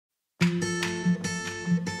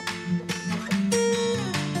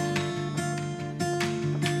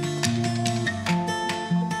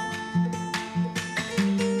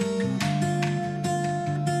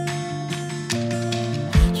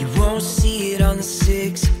the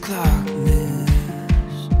 6 o'clock news.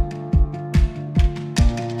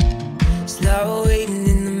 It's now waiting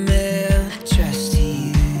in the mail, addressed to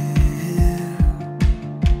you.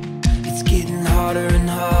 It's getting harder and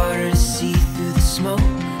harder to see through the smoke.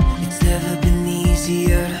 It's never been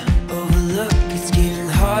easier to overlook. It's getting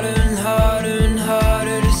harder and harder and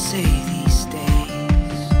harder to say these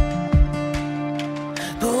days.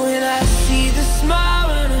 But when I see the smile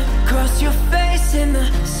run across your face and the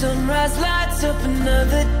sunrise lights up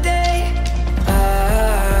another day,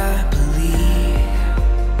 I believe.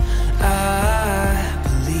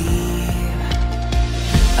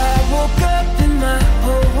 I woke up and my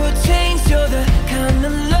whole world changed. You're the kind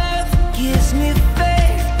of love that gives me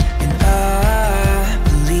faith. And I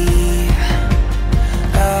believe.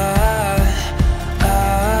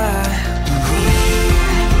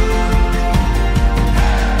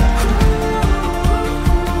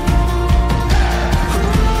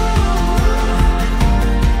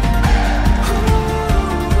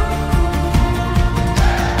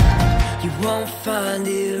 You won't find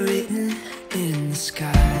it written in the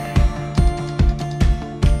sky.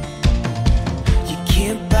 You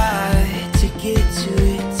can't buy a ticket to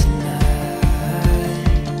it tonight.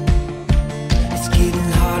 It's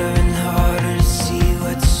getting harder and harder to see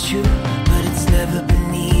what's true, but it's never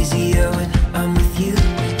been easier when I'm with you.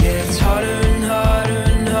 Yeah, it's harder and harder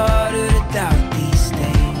and harder to doubt these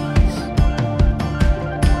days.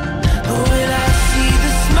 But when I see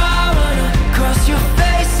the smile run across your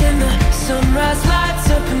face and the sunrise lights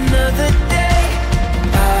up another day,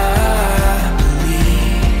 I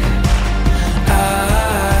believe.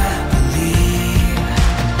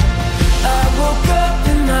 I woke up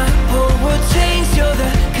and my whole world changed. You're the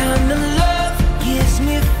kind of love that gives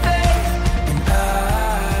me faith. And I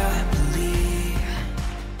believe.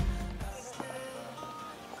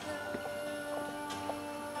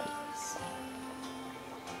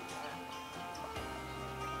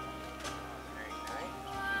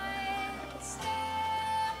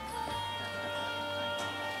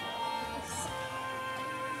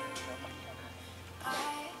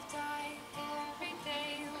 I've died every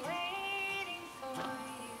day waiting for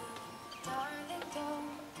you. Darling,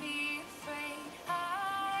 don't be afraid. I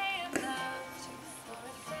have loved you for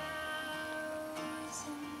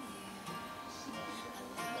 1,000 years. I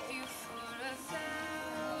love you for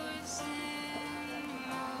 1,000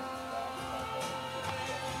 more.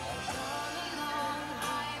 All along I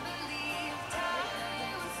believed I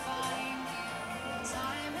would find you.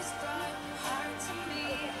 Time has brought your heart to me.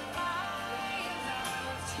 I have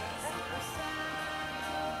loved you for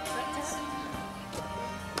 1,000 years.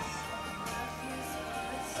 Love you for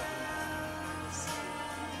 1,000.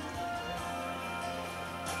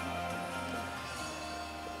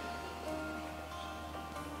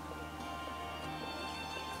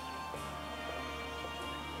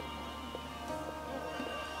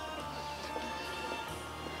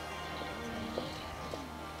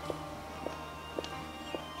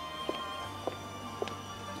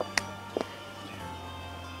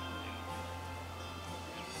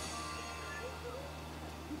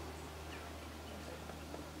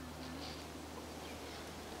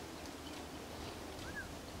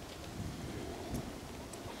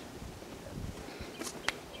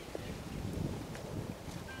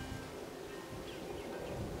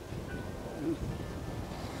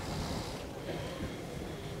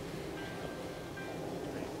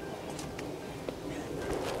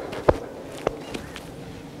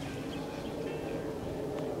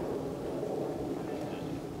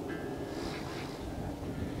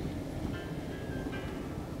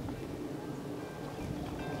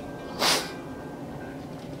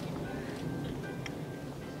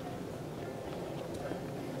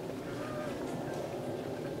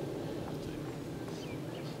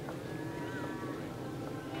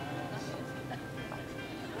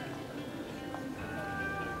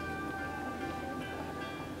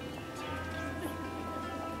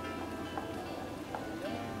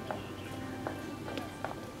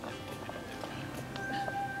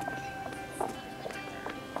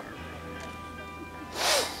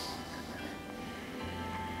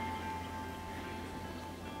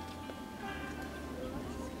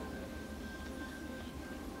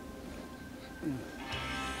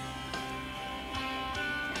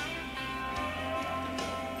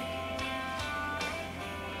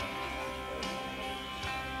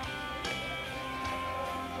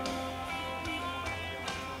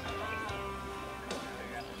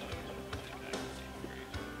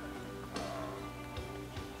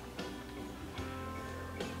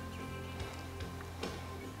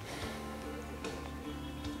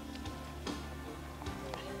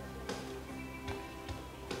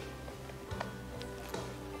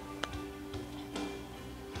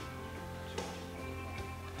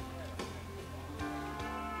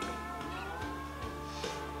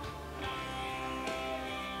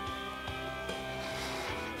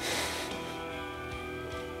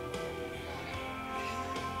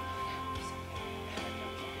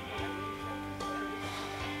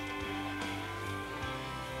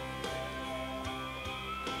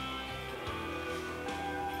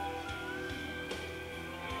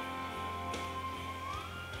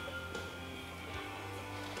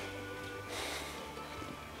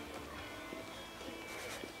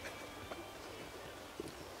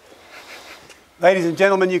 Ladies and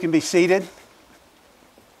gentlemen, you can be seated.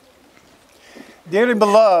 Dearly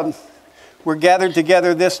beloved, we're gathered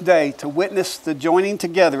together this day to witness the joining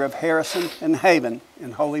together of Harrison and Haven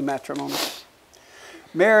in holy matrimony.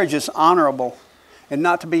 Marriage is honorable and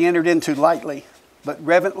not to be entered into lightly, but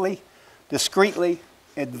reverently, discreetly,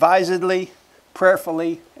 advisedly,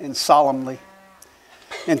 prayerfully, and solemnly.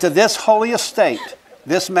 And to this holy estate,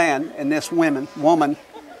 this man and this woman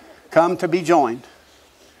come to be joined.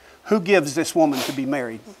 Who gives this woman to be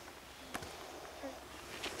married?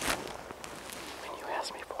 When you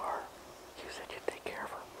asked me for her, you said you'd take care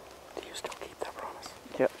of her. Do you still keep that promise?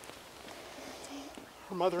 Yep.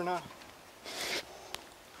 Her mother and I.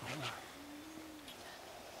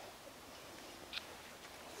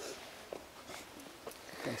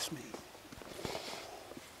 Face me.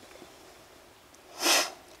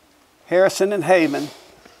 Harrison and Haven,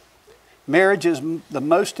 marriage is the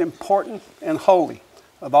most important and holy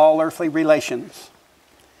of all earthly relations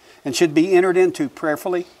and should be entered into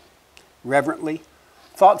prayerfully, reverently,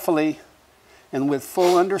 thoughtfully, and with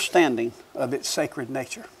full understanding of its sacred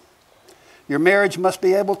nature. Your marriage must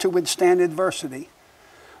be able to withstand adversity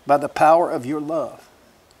by the power of your love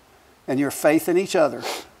and your faith in each other,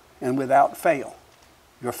 and without fail,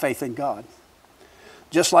 your faith in God.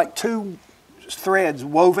 Just like two threads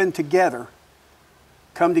woven together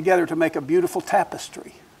come together to make a beautiful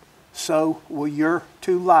tapestry, so will your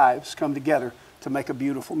two lives come together to make a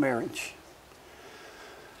beautiful marriage.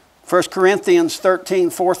 1 Corinthians 13,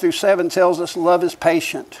 4 through 7 tells us love is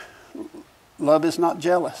patient. Love is not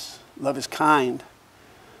jealous. Love is kind.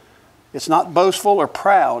 It's not boastful or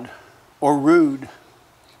proud or rude.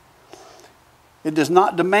 It does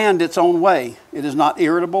not demand its own way. It is not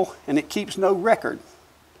irritable, and it keeps no record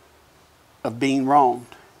of being wronged.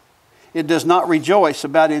 It does not rejoice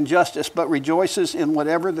about injustice, but rejoices in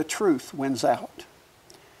whatever the truth wins out.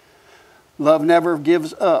 Love never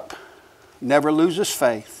gives up, never loses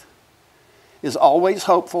faith, is always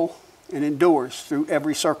hopeful, and endures through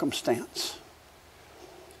every circumstance.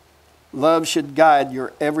 Love should guide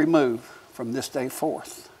your every move from this day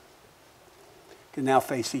forth. You can now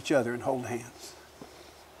face each other and hold hands.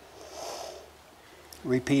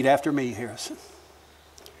 Repeat after me, Harrison.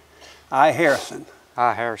 I, Harrison,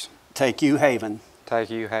 I, Harrison, take you, Haven, take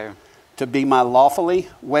you, Haven, to be my lawfully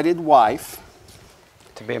wedded wife,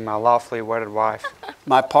 to be my lawfully wedded wife,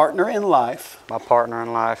 my partner in life, my partner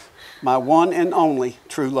in life, my one and only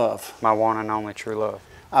true love. my one and only true love.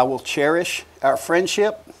 I will cherish our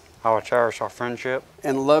friendship I will cherish our friendship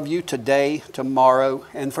and love you today, tomorrow,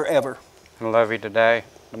 and forever. and love you today,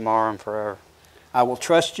 tomorrow, and forever. I will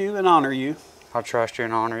trust you and honor you. I'll trust you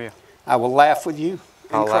and honor you. I will laugh with you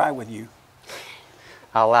and I'll cry with you.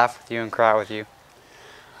 I'll laugh with you and cry with you.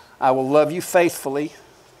 I will love you faithfully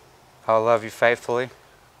I'll love you faithfully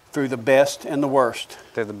through the best and the worst,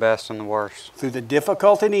 through the best and the worst, through the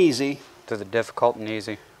difficult and easy, through the difficult and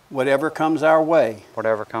easy. whatever comes our way.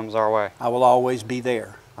 Whatever comes our way, I will always be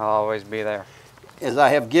there. I'll always be there. As I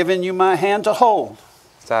have given you my hand to hold,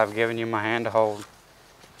 So I've given you my hand to hold,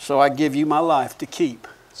 so I give you my life to keep.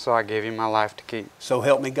 so I give you my life to keep. So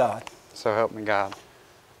help me God. So help me God.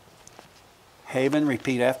 Haven,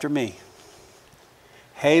 repeat after me.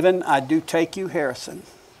 Haven, I do take you, Harrison,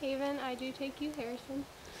 Haven, I do take you, Harrison,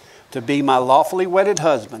 to be my lawfully wedded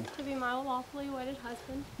husband, to be my lawfully wedded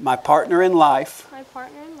husband, my partner in life, my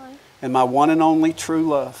partner in life, and my one and only true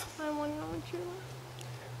love. my one and only true love.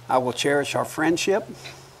 I will cherish our friendship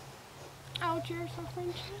I will cherish our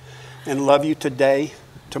friendship and love you today,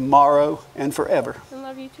 tomorrow, and forever. and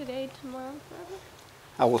love you today, tomorrow, and forever.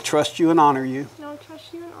 I will trust you and honor you. And I will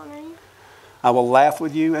trust you and honor you, I will laugh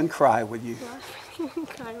with you and cry with you. laugh with you, and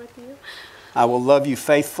cry with you. I will love you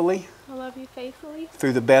faithfully I love you faithfully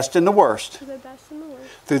through the best and the worst, to the best and the worst,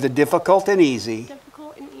 through the difficult and easy.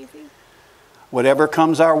 difficult and easy. Whatever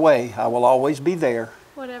comes our way, I will always be there.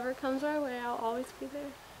 Whatever comes our way, I'll always be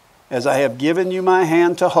there. As I have given you my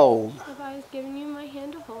hand to hold, If I have given you my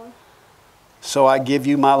hand to hold, so I give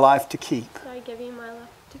you my life to keep. so I give you my life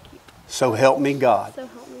to keep. So help me God. So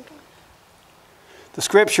help me God. The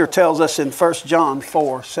scripture tells us in 1 John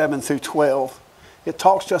 4, 7 through 12, it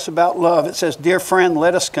talks to us about love. It says, "Dear friend,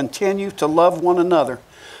 let us continue to love one another,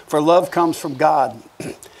 for love comes from God.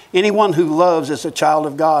 Anyone who loves is a child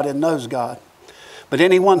of God and knows God. But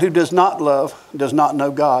anyone who does not love does not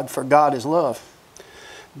know God, for God is love.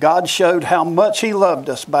 God showed how much He loved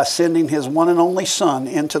us by sending His one and only Son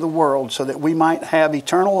into the world so that we might have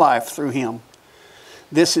eternal life through Him.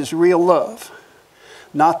 This is real love.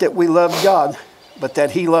 Not that we loved God, but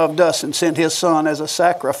that He loved us and sent His Son as a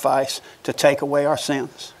sacrifice to take away our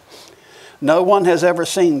sins. No one has ever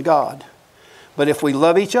seen God, but if we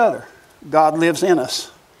love each other, God lives in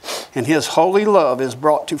us, and His holy love is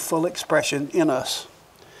brought to full expression in us.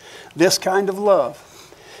 This kind of love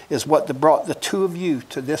is what brought the two of you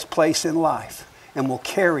to this place in life and will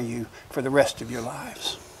carry you for the rest of your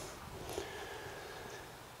lives.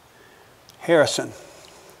 Harrison,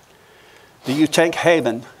 do you take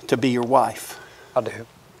Haven to be your wife? I do.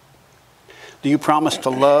 Do you promise to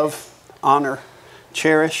love, honor,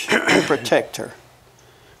 cherish, and protect her,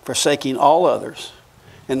 forsaking all others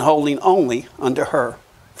and holding only unto her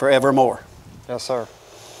forevermore? Yes, sir.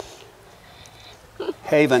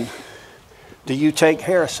 Haven, do you take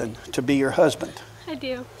Harrison to be your husband? I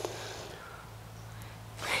do.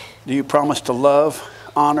 Do you promise to love,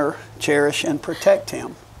 honor, cherish, and protect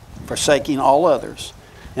him, forsaking all others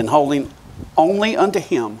and holding only unto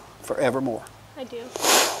him forevermore? I do.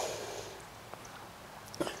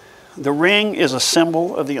 The ring is a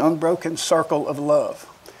symbol of the unbroken circle of love.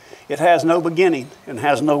 It has no beginning and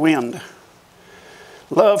has no end.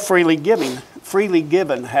 Love freely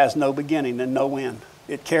given has no beginning and no end.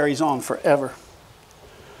 It carries on forever.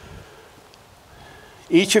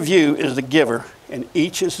 Each of you is the giver and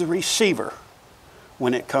each is the receiver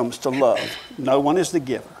when it comes to love. No one is the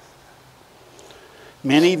giver.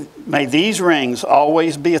 May these rings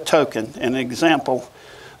always be a token and an example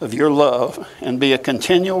of your love and be a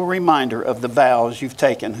continual reminder of the vows you've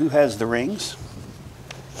taken. Who has the rings?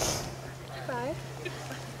 5.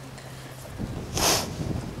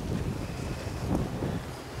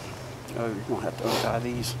 Oh, you're going to have to untie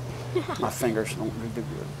these. My fingers don't do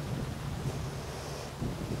good.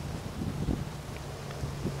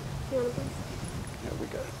 You want to go? There we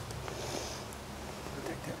go.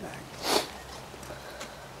 Take that back.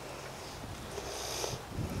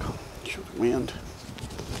 Show the wind.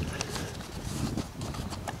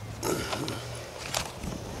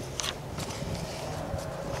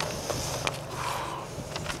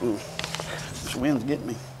 This wind's getting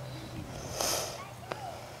me.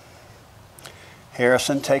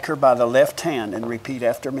 Harrison, take her by the left hand and repeat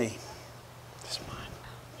after me. This is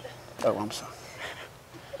mine. Oh, I'm sorry.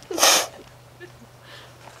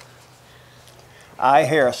 I,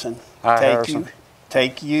 Harrison,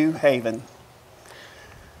 take you, Haven.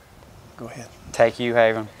 Go ahead. Take you,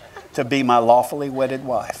 Haven, To be my lawfully wedded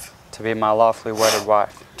wife. to be my lawfully wedded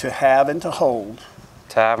wife, To have and to hold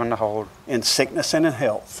to have and to hold in sickness and in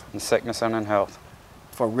health. in sickness and in health,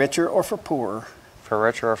 For richer or for poorer. for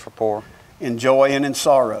richer or for poor, In joy and in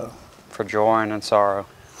sorrow. for joy and in sorrow.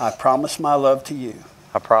 I promise my love to you.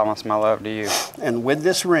 I promise my love to you. And with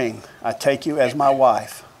this ring, I take you as my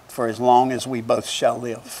wife for as long as we both shall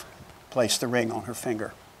live. Place the ring on her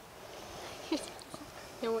finger.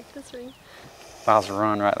 And with this ring. If I was to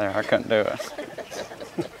run right there, I couldn't do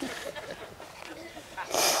it.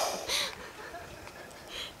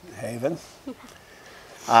 Haven.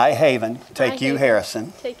 I, Haven, take I, you, Haven,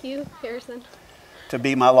 Harrison, Take you, Harrison, to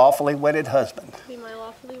be my lawfully wedded husband. to be my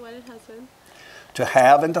lawfully wedded husband, To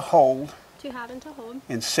have and to hold to have and to hold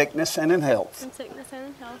in sickness and in health. in sickness and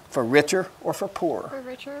in health, For richer or for poorer. for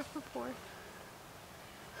richer or for poor,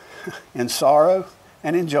 In sorrow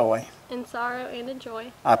and in joy. in sorrow and in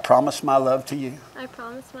joy. I promise my love to you. I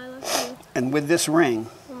promise my love to you. And with this ring,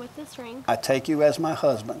 And with this ring, I take you as my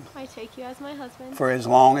husband I take you as my husband for as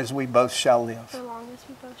long as we both shall live. so long as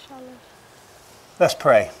we both shall live. Let's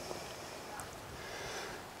pray.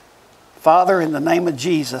 Father, in the name of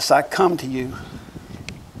Jesus, I come to you,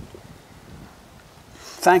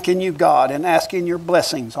 thanking you, God, and asking your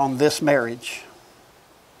blessings on this marriage.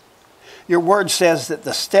 Your word says that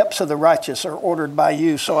the steps of the righteous are ordered by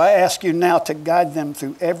you, so I ask you now to guide them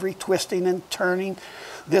through every twisting and turning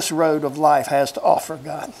this road of life has to offer,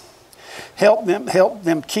 God. Help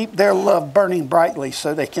them keep their love burning brightly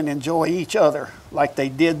so they can enjoy each other like they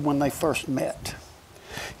did when they first met.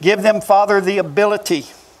 Give them, Father, the ability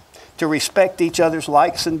to respect each other's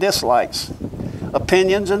likes and dislikes,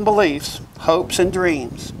 opinions and beliefs, hopes and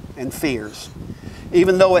dreams and fears,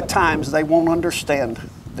 even though at times they won't understand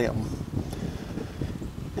them.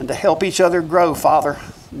 And to help each other grow, Father,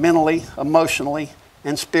 mentally, emotionally,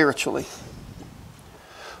 and spiritually.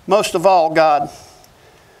 Most of all, God,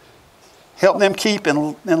 help them keep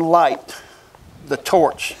in light the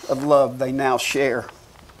torch of love they now share.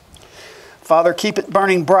 Father, keep it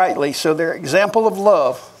burning brightly so their example of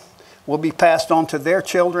love will be passed on to their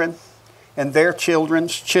children and their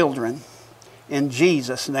children's children. In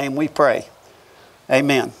Jesus' name we pray.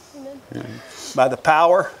 Amen. Amen. By the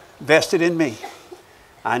power vested in me,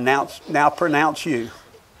 I now pronounce you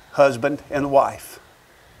husband and wife.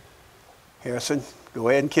 Harrison, go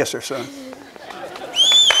ahead and kiss her, son.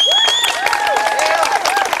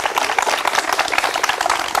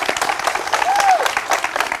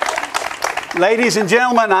 Ladies and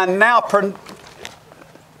gentlemen, I now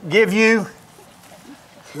give you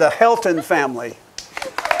the Helton family.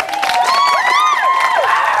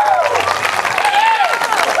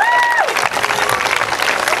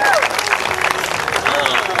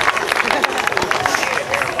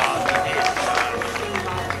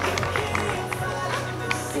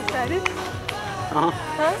 Excited? Huh?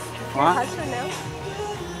 Huh? What? How's her now?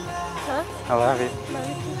 Huh? I love you. Love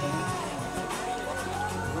you too, baby.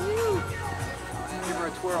 Woo. Give her a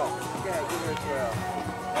twirl. Yeah, give her a twirl.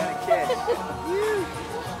 And a kiss.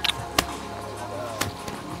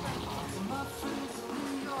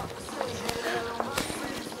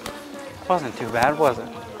 Wasn't too bad, was it? I'm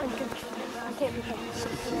good. I can't be happy.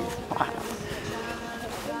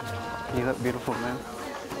 You look beautiful, man.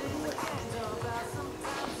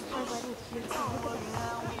 My wedding's beautiful.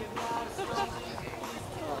 Look at that.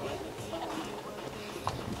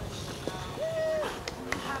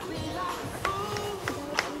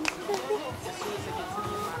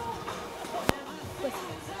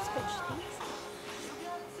 Let's switch things.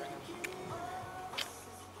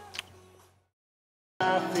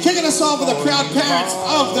 Kicking us off with the proud parents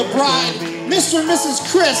of the bride, Mr. and Mrs.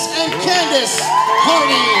 Chris and Candace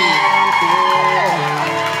Hardy.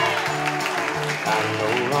 I'm no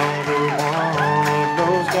longer one of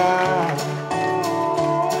those guys.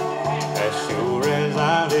 As sure as I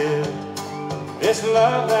live, this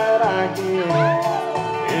love that I give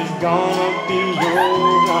is gonna be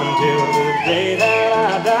yours until the day that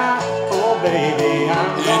I die. Oh, baby,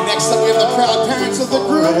 And next up, we have the proud parents of the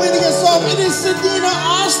groom. Leading us off, it is Sedina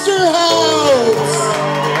Osterhouse.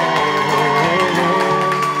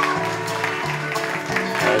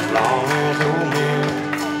 As long as old men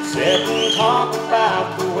sit and talk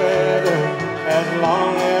about the weather, as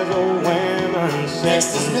long as old women sit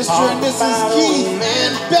Next is and Mr. talk and Mrs. about Keith old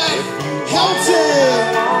men. and Beth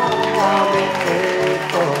Helton. I'll be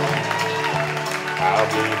faithful. I'll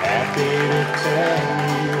be happy to tell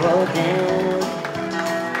you again.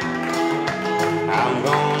 I'm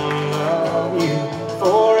gonna love you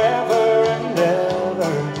forever and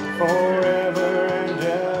ever, forever and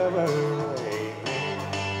ever. Amen.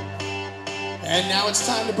 And now it's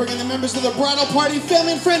time to bring in the members of the bridal party.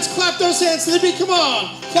 Family and friends, clap those hands to the beat. Come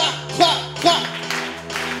on. Clap, clap, clap.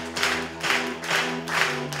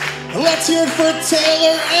 Let's hear it for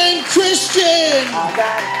Taylor and Christian. I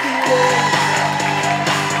got a feeling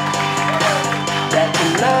that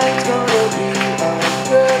tonight's gonna be a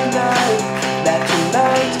good night. That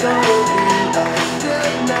tonight's gonna be a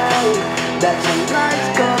good night. That tonight's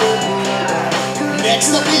gonna be a good night.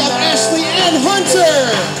 Next up, we have Ashley and Hunter.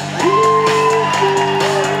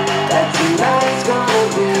 That tonight's gonna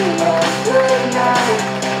be a good night.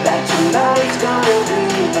 That tonight's gonna be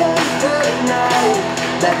a good night.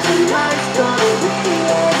 That tonight's gonna be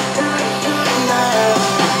a good night.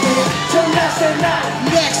 Tonight's the night.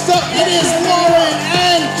 Next up, it is Lauren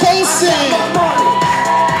and Colson.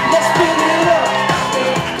 Let's spin it up.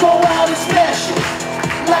 Go out and smash it.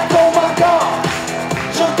 Like, oh my God.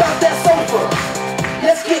 Jump out that sofa.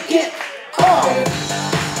 Let's kick it on.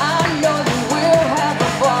 I know that we'll have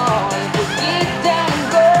a ball. If we get down and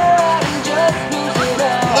go out and just lose it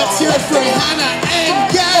all. Let's hear it for Hannah and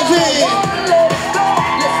Gavin. Let it go.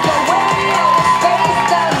 Let's go way out of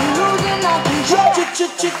space. I'm losing our control.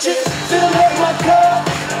 Fill up my cup.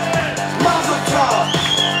 Mazel tov.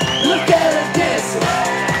 Look at her dancing.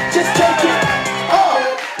 Just take it off.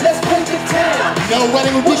 Let's break it down. No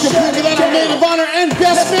wedding would be complete without our maid of honor and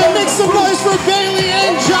best man. Make some noise for Bailey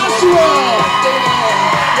and Joshua.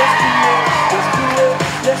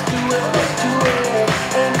 Let's do it, let's do it,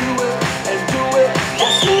 and do it, and do it.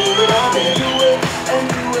 Let's move it on and do it, and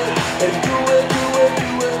do it, and do it, do it,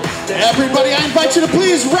 do it. Everybody, I invite you to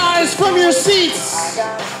please rise from your seats.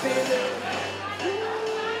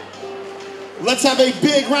 Let's have a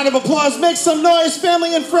big round of applause. Make some noise,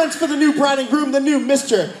 family and friends, for the new bride and groom, the new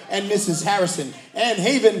Mr. and Mrs. Harrison and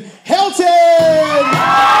Haven Helton.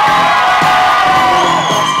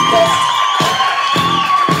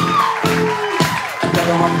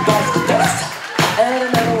 Another one bites the dust, and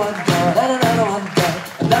another one gone, and another one gone.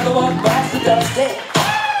 Another one bites the dust, hey,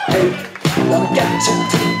 another got your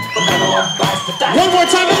teeth, another one bites the dust. One more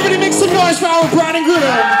time, everybody make some noise for our bride and groom.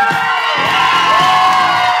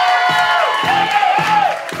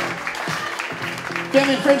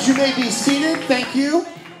 Family and friends, you may be seated. Thank you.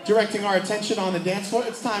 Directing our attention on the dance floor.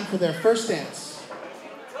 It's time for their first dance.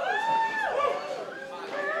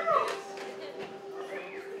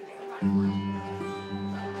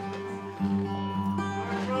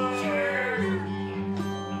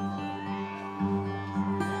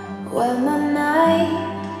 When the night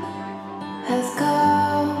has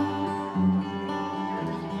come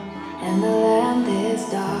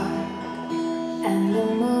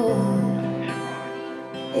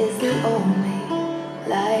is the only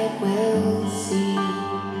light we'll see.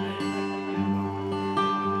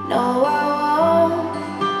 No, I won't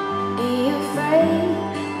be afraid.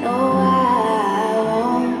 No, I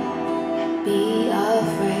won't be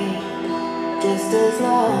afraid. Just as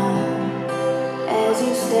long as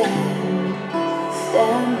you stand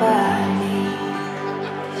by me.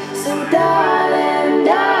 So darling,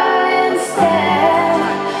 darling, stand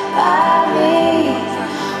by me.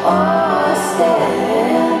 Oh,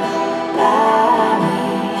 stand by me.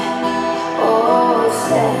 Oh,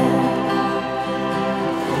 stand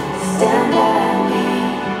by me.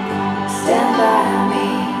 Stand by me.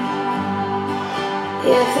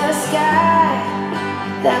 If the sky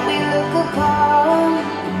that we look upon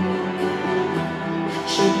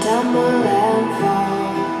should tumble and fall,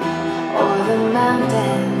 or the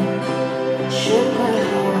mountain should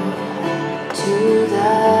crumble to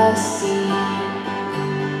the sea,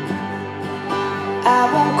 I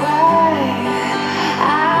won't cry,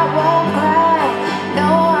 I won't cry, no,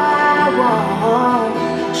 I won't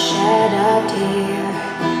shed a tear,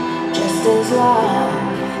 just as long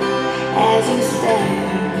as you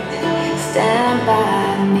stand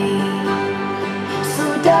by me. So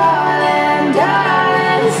darling,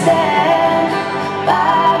 darling, stand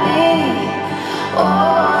by me.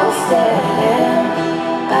 Oh, stand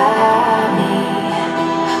by me.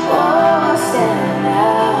 Oh, stand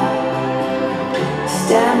now.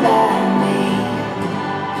 Stand by me.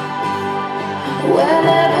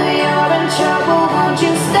 Whenever you're in trouble, won't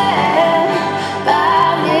you stand by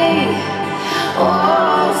me?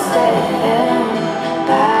 Oh, stand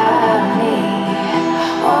by me.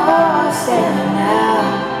 Oh, stand now.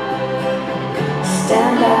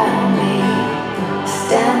 Stand by me.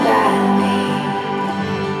 Stand by me.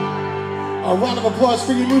 A round of applause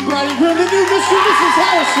for your new bride and groom, the new Mr. and Mrs.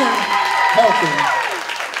 Harrison Helton.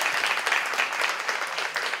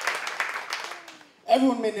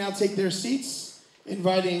 Everyone may now take their seats,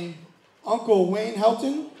 inviting Uncle Wayne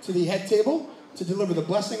Helton to the head table to deliver the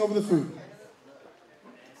blessing over the food.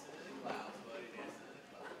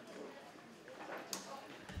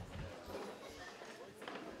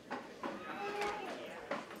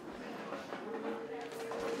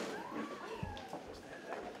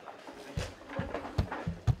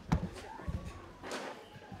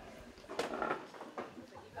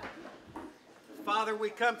 Father, we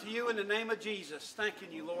come to you in the name of Jesus,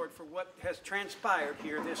 thanking you, Lord, for what has transpired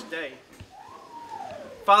here this day.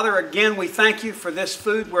 Father, again, we thank you for this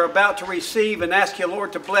food we're about to receive and ask you,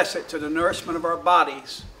 Lord, to bless it to the nourishment of our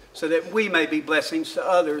bodies so that we may be blessings to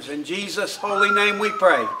others. In Jesus' holy name we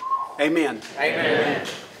pray. Amen. Amen.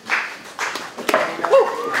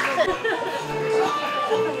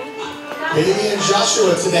 Haley and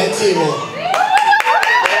Joshua to that table.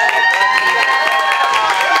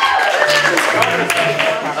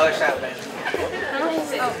 Other side, baby.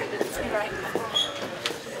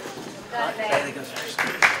 Bailey goes first.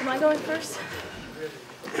 Am I going first?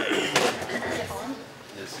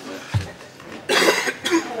 Is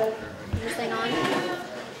this thing on?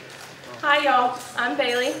 Hi, y'all. I'm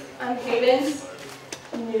Bailey. I'm Haven's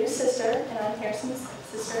new sister, and I'm Harrison's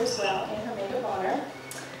sister as well, and her maid of honor.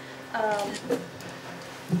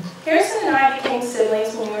 Harrison and I became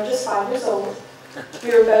siblings when we were just 5 years old. We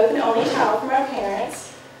were both an only child from our parents,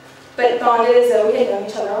 but bonded as though we had known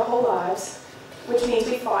each other our whole lives, which means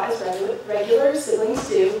we fought as regular siblings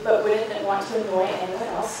do, but wouldn't want to annoy anyone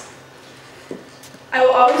else. I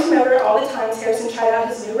will always remember all the times Harrison tried out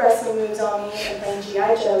his new wrestling moves on me and playing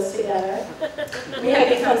G.I. Joes together. We had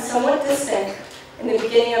become somewhat distant in the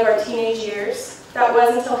beginning of our teenage years. That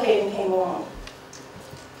was until Hayden came along.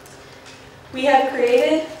 We had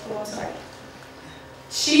created,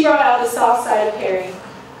 She brought out the soft side of Harry.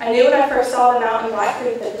 I knew when I first saw them out in Black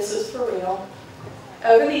Creek that this was for real.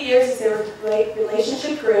 Over the years, as their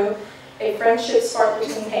relationship grew, a friendship sparked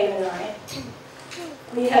between Hayden and I.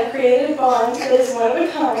 We have created a bond that is one of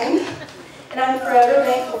a kind, and I'm forever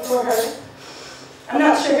thankful for her. I'm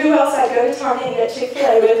not sure who else I'd go to Target and get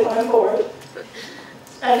Chick-fil-A with when I'm bored.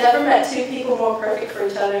 I've never met two people more perfect for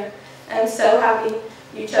each other, and I'm so happy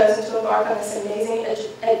you've chosen to embark on this amazing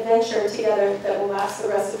adventure together that will last the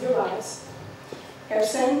rest of your lives.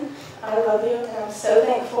 Harrison, I love you, and I'm so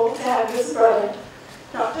thankful to have you as a brother,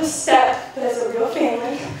 not just step, but as a real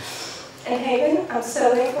family. And Haven, I'm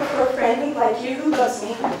so thankful for a friend like you who loves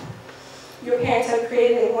me. Your parents have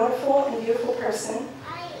created a wonderful and beautiful person.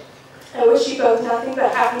 I wish you both nothing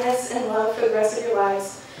but happiness and love for the rest of your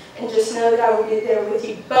lives, and just know that I will be there with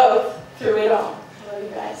you both through it all. I love you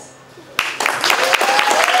guys.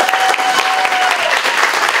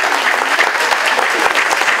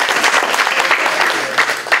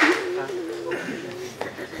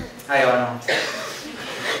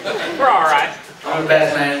 I'm the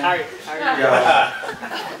best man.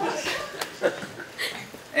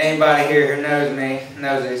 Anybody here who knows me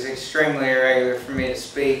knows it's extremely irregular for me to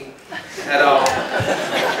speak at all,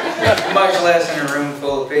 much less in a room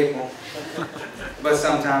full of people. But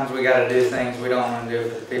sometimes we got to do things we don't want to do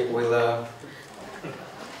for the people we love.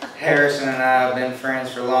 Harrison and I have been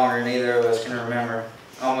friends for longer than either of us can remember.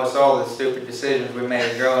 Almost all the stupid decisions we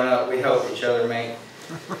made growing up, we helped each other make.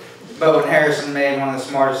 But when Harrison made one of the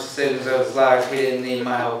smartest decisions of his life, he didn't need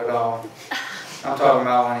my help at all. I'm talking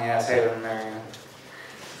about when he asked Haven to marry him.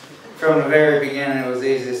 From the very beginning, it was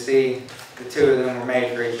easy to see the two of them were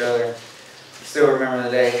made for each other. I still remember the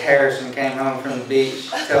day Harrison came home from the beach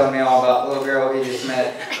telling me all about the little girl he just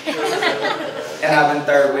met. And I've been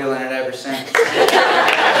third wheeling it ever since.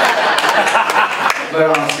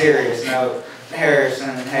 But on a serious note, Harrison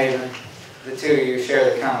and Haven, the two of you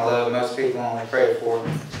share the kind of love most people only pray for.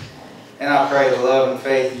 And I pray the love and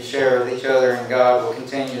faith you share with each other and God will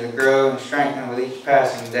continue to grow and strengthen with each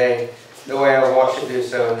passing day, the way I've watched it do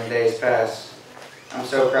so in the days past. I'm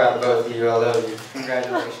so proud of both of you. I love you.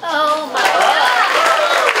 Congratulations. Oh my God.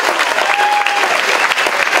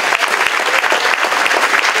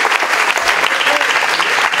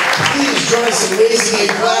 Please join us in raising a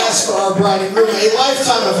glass for our bride and groom. A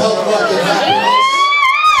lifetime of health, luck, and happiness.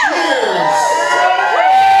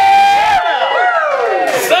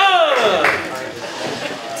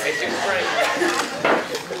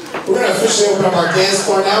 We're going to officially open up our dance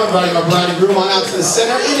floor now, inviting our bride and groom on out to the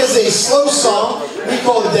center. It is a slow song we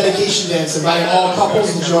call the dedication dance, inviting all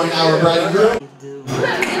couples to join our bride and groom.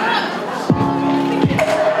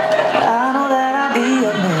 I know that I'll be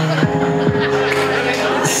a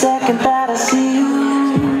man the second that I see you.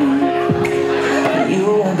 You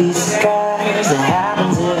won't be surprised, it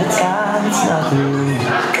happens every time, it's nothing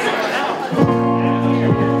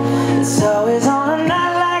new. It's always on a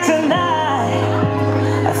night like tonight.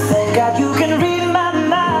 I thank God you can read my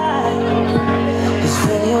mind, 'cause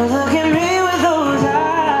when you look at me with those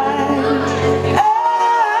eyes,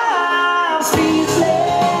 I'm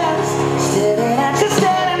speechless, staring at you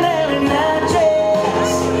standing there in that dress.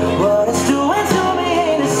 What it's doing to me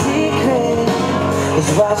ain't a secret,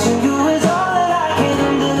 'cause watching you is all that I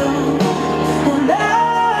can do. And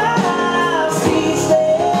I'm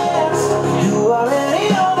speechless, you already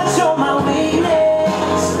know that you're my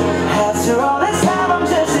weakness. After all this time I'm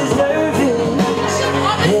just as nervous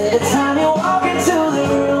every time you walk into the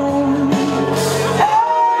room.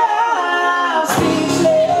 I'm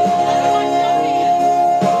speechless.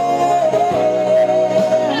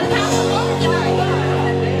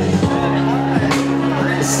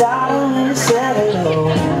 Started when you said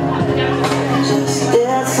hello, just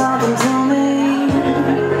did something to me.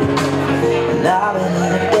 And I've been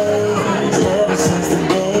in a daze ever since the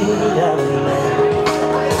day that we met.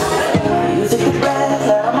 You took the breath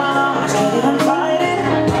out of my lungs, can't even fight it.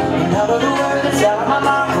 Another the word that's out of my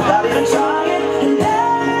mouth without even trying. And I'm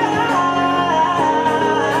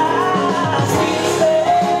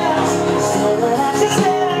speechless, staring at you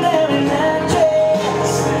standing there in that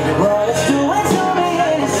dress. What it's doing to me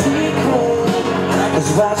ain't a secret, 'cause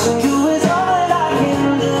watching you is all that I can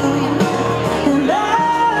do. And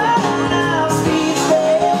I'm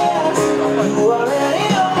speechless, you already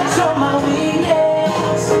know that you're my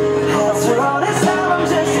weakness. After all this time I'm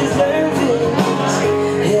just as nervous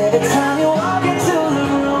every time you walk into the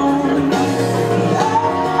room. I'm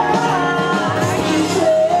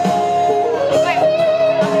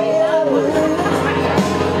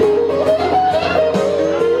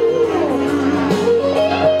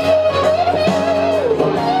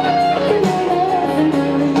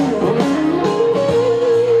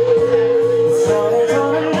It's always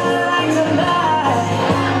on a night like tonight.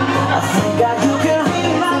 I thank God you can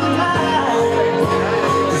read my mind,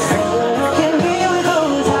 'cause when you look at me with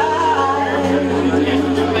those eyes,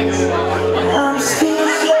 I'm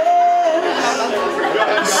speechless,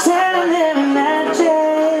 standing there in that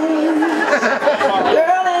dress.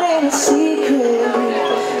 Girl, it ain't a secret,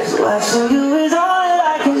 'cause watching you is all that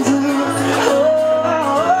I can do.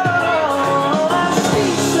 I'm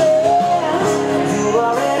speechless, you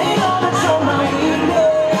already know that you're my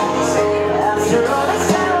weakness. After all this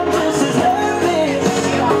time I'm just as nervous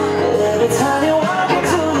every time you walk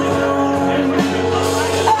into the room.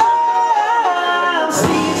 I'm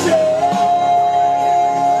speechless.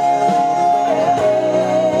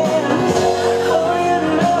 Oh, you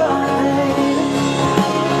know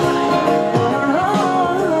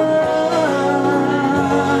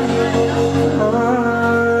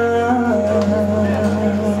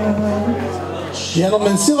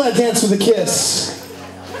Gentlemen, seal that dance with a kiss.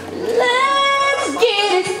 Let's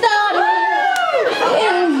get it started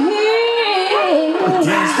in here.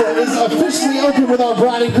 with our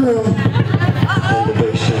bride and groom. In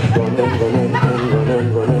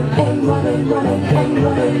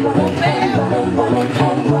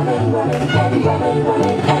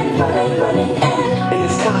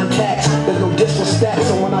this context, there's no disrespect,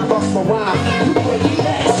 so when I bust my rhyme, you break it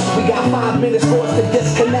next. We got 5 minutes for us to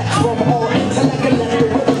disconnect from all intellect and let the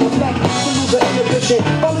rhythm effect. To lose the inhibition,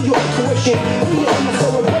 follow your intuition. We on the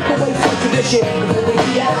soul and break away from tradition. Cause when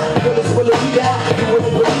we out, girl, it's will it be out. You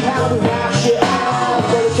really believe how we ride shit out.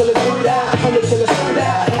 Girl, it's till it's burned out, till it's turned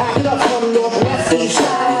out. Act up from Northwest East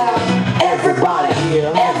Side. Everybody,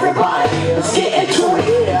 let's get into it.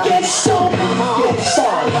 Get started, get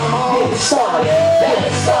started, get started,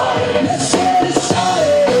 get started. Let's get it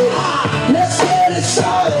started. Let's get it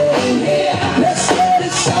started. Yeah, let's get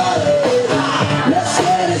it started. Let's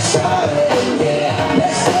get it started. Yeah,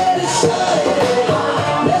 let's get it started.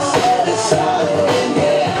 Let's get it started.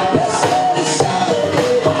 Yeah, let's get it started.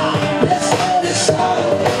 Let's get it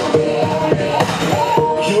started.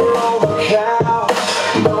 You're on the couch,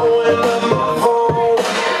 blowing up my phone.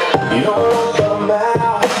 You don't want to come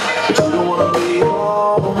out, you don't want to be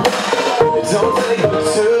home. It don't take but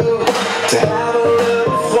two to have a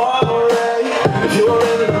little foray. If you're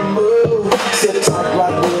in the mood, sit tight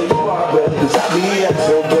right where you are, baby. Cause I'll be at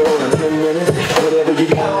your door in 10 minutes. Whatever you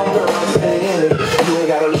got, girl, stay in it. You ain't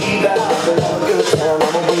gotta leave that house and have a good time.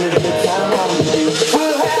 I'ma bring a good time on you.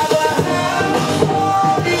 We'll have a house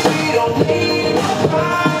party. We don't need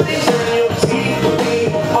nobody. Turn your TV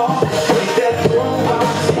off. Break that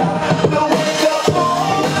boombox out. We'll wake up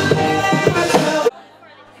all the neighbors till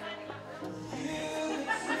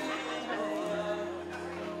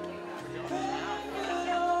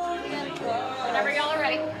Whenever y'all are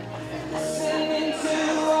ready.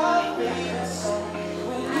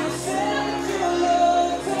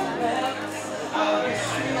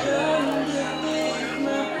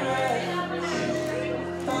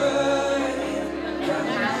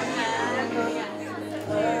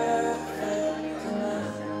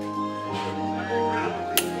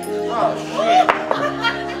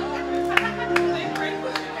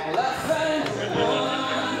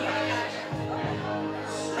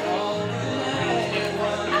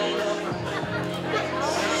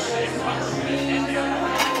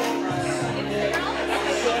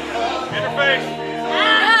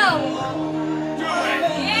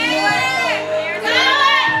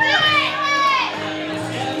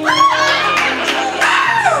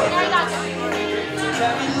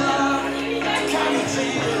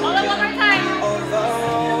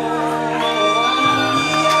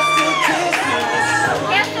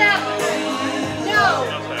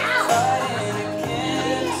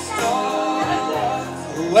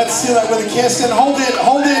 Let's seal that with a kiss and hold it,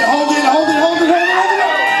 hold it, hold it, hold it, hold it, hold it, hold it.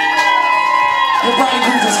 Your bride and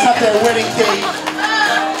groom just cut their wedding cake.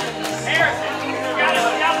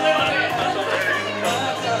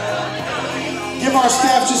 Give our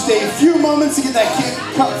staff just a few moments to get that cake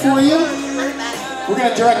cut for you. We're going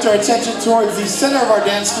to direct our attention towards the center of our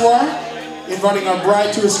dance floor, inviting our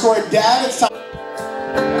bride to escort Dad. It's time.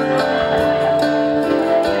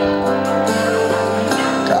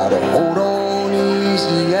 Gotta hold on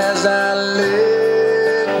easy as I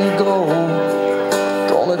let you go.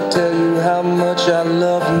 Gonna tell you how much I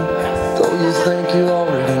love you, though you think you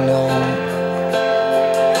already know.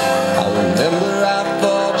 I remember I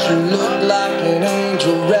thought you looked like an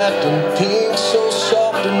angel wrapped in pink, so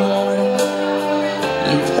soft and warm.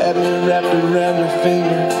 You've had me wrapped around your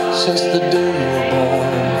finger since the day you were born.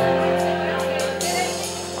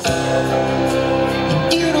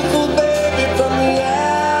 Beautiful baby from the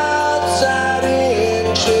outside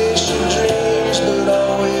in, chase your dreams, but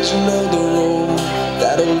always know the road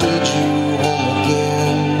that'll lead you home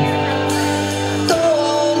again. Go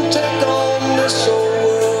on, take on this whole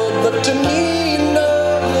world, but to me,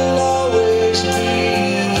 love will always be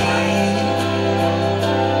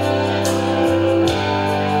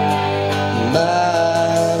my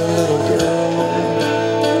little girl.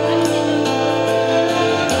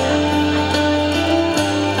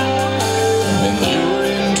 When you were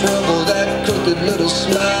in trouble, that crooked little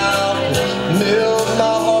smile milled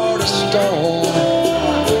my heart of stone.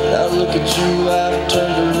 Now look at you, I've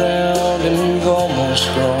turned around and you've almost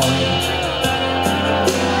grown.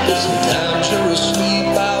 Sometimes you're asleep,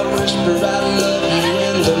 I whisper I love you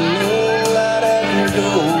in the moonlight at your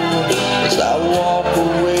door. As I walk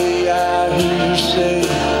away, I hear you say,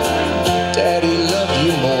 Daddy, love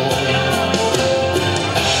you more.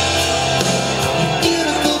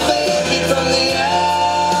 Beautiful baby from the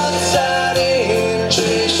outside in,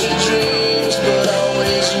 chase your dreams, but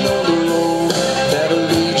always know the road that'll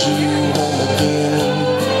lead you home again.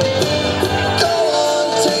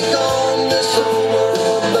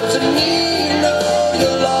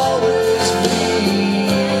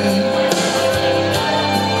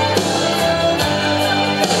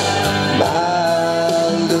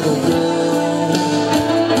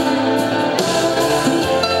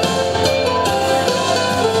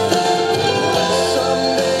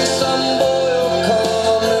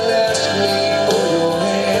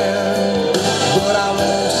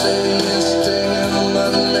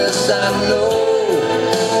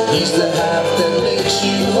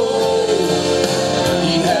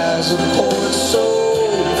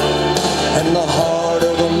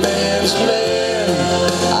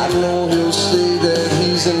 I know he'll say that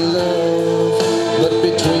he's in love, but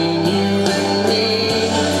between you and me,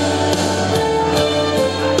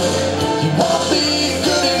 he won't be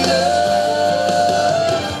good enough.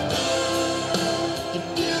 You're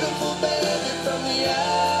beautiful, baby, from the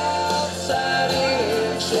outside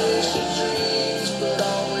in. Chase your dreams, but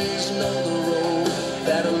always know the road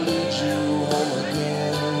that'll lead you home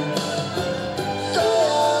again. Go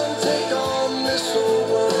on, take on this whole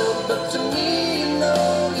world, but to me, you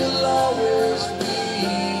know you'll always be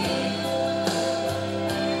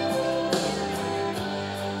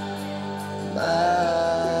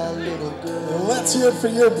my little girl. Let's hear it for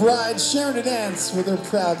your bride, sharing a dance with her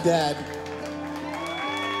proud dad.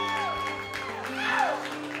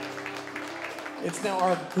 It's now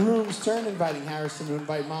our groom's turn, inviting Harrison to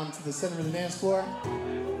invite mom to the center of the dance floor.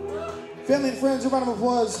 Family and friends, a round of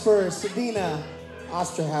applause for Sabina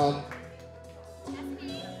Osterhout.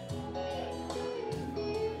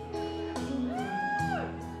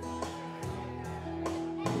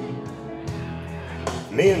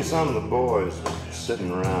 Me and some of the boys were sitting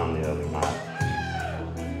around the other night.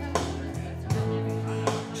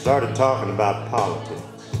 Started talking about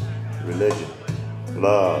politics, religion,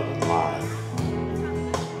 love, and life.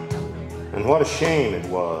 And what a shame it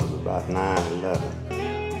was about 9/11.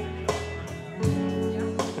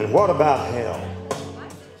 And what about hell?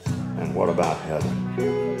 And what about heaven?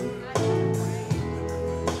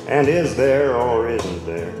 And is there or isn't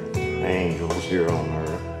there angels here on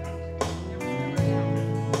earth?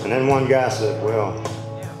 And then one guy said, well,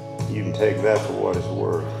 you can take that for what it's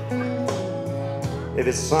worth. If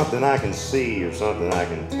it's something I can see or something I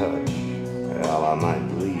can touch, well, I might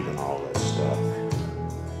believe in all that stuff.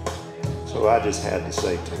 So I just had to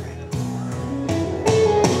say to him,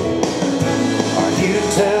 are you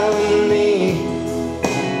telling me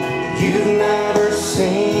you've never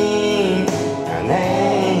seen an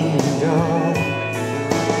angel,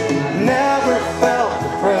 never felt the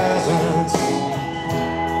presence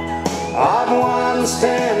of one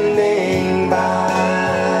standing by?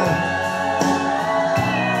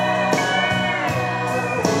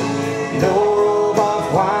 No robe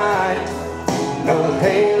of white, no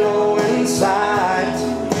halo in sight,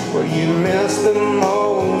 where you miss the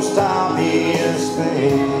most obvious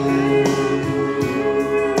thing.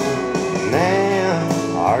 Man,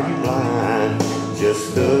 are you blind?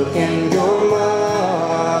 Just look in your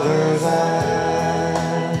mother's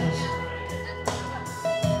eyes.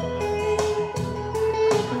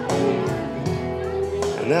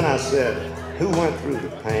 And then I said, who went through the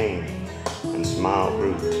pain and smiled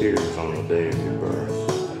through the tears on the day of your birth?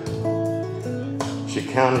 She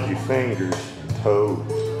counted your fingers and toes.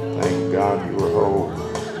 Thank God you were whole.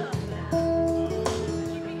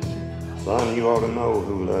 Son, you ought to know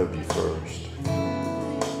who loved you first.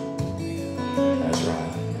 That's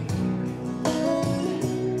right.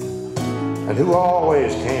 And who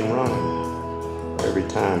always came running every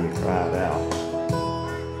time you cried out.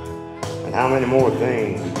 And how many more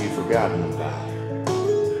things have you forgotten about?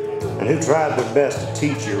 And who tried their best to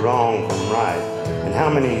teach you wrong from right? And how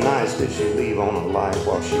many nights did she leave on a light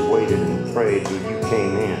while she waited and prayed till you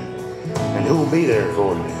came in? And who'll be there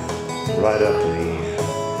for you right up to the end?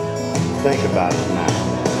 Think about it now.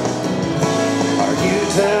 Are you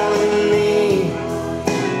telling me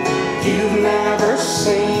you've never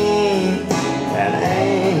seen an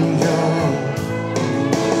angel,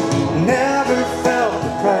 never felt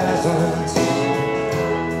the presence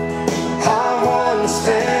of one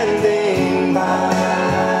standing by?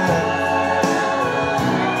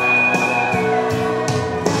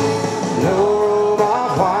 No robe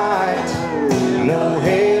of white, no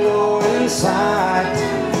halo in sight,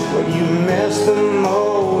 but you miss the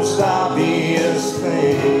most obvious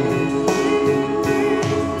thing.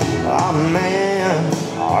 Oh man,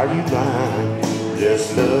 are you blind?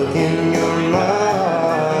 Just look in your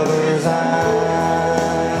mother's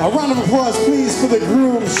eyes. A round of applause, please, for the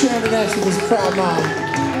groom sharing the dance with his proud mom.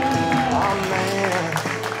 Oh man,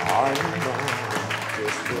 are you blind?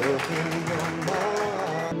 Just look in your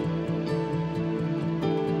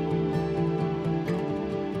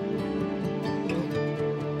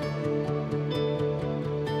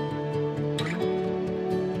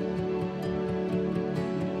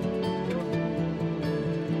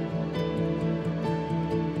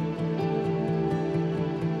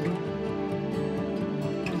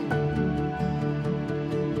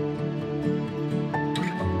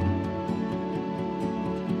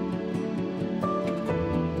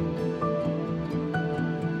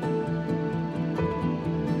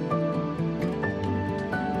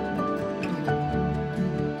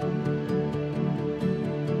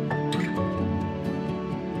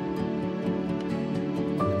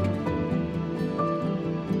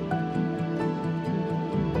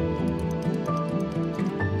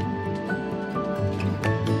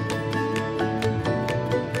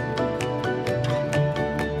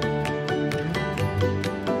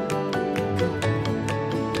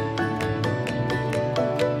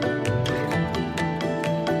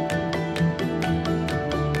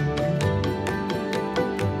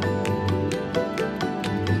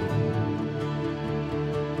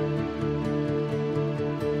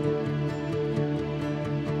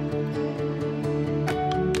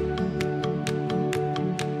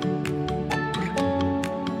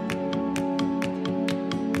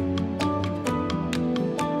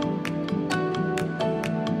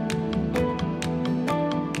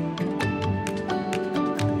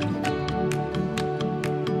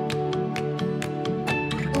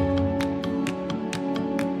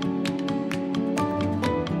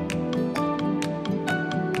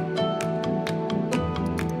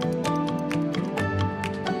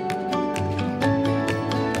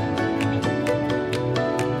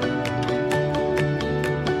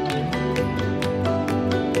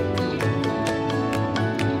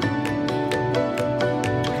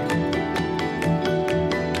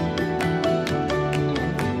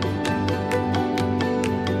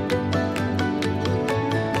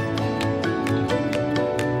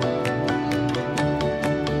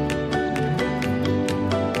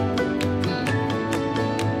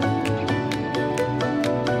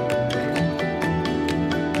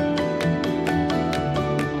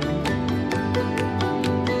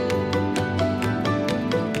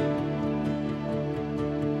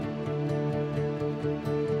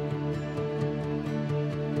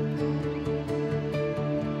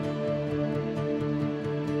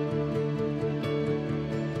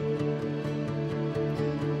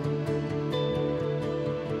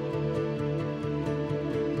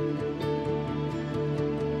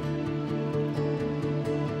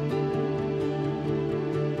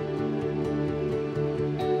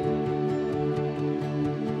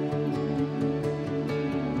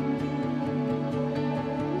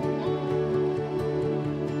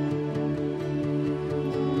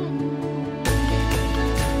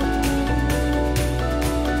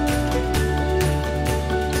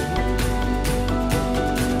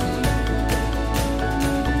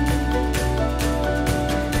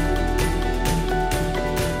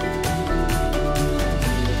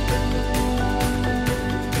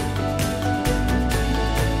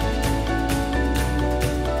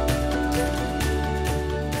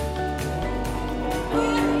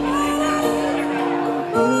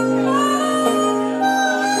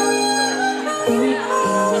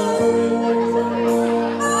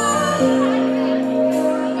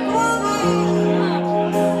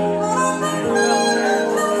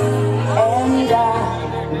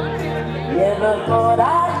Never thought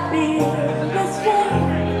I'd be this way,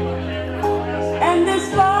 and as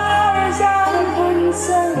far as I'm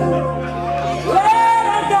concerned, glad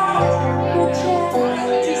I got the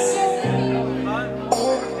chance to say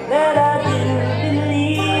that I do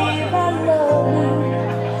believe I love you.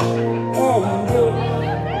 And if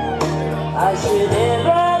I should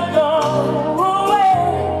ever go away,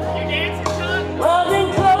 well then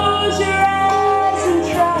close your eyes and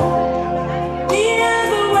try feel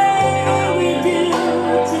the way we do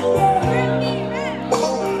today.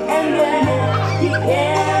 And then if you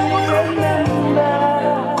can remember,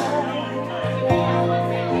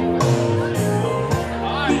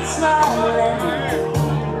 keep smiling,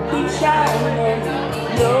 keep shining,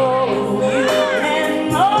 knowing you can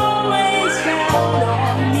always count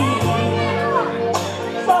on me.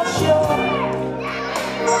 For sure,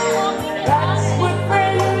 that's what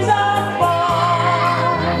friends are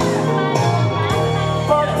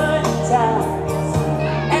for good times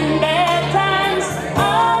and bad times.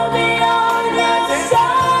 I'll be on your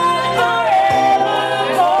side forevermore.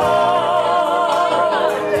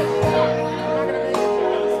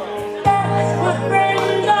 That's what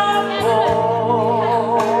friends are for.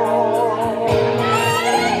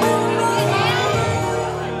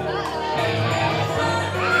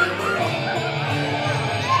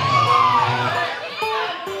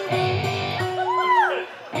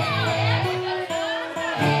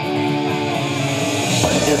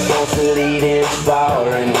 Just want to leave this bar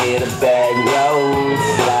and hit a back road.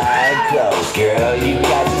 Slide close, girl, you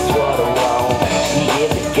got just what I want. She hit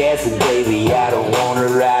the gas and baby, I don't wanna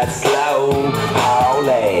ride slow. All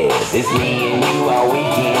ass, it's me and you all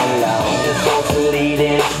weekend long. Just want to leave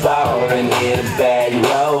this bar and hit a back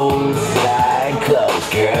road. Slide close,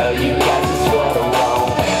 girl, you got just what I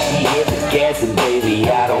want. She hit the gas and baby,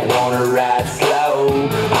 I don't wanna ride slow.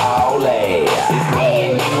 All ass, it's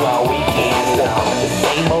me and you all weekend long.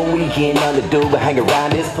 Same old weekend underdo, but hang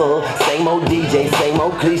around this pub. Same old DJ, same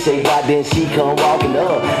old cliche, but then she come walking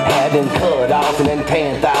up, having cut off and then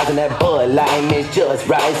 10,000 that Bud Light is just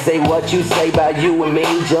right. Say what you say about you and me,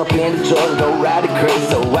 jump in the truck and go ride the crate.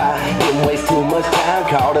 So I didn't waste too much time,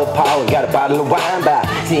 called up Paul and got a bottle of wine by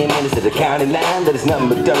 10 minutes to the county line. That is nothing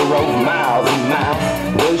but dirt road miles and miles.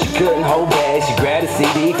 Well, she couldn't hold back, she grabbed a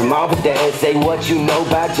CD from off her dad. Say what you know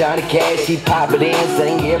about Johnny Cash, she pop it in,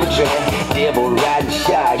 sing every track. Devil riding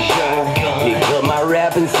shotgun, pick up my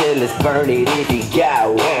rap and said let's burn it if you got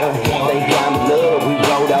one. Think I'm in love, we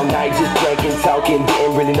rode all night just drinking, talking,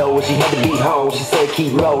 didn't really know when she had to be home. She said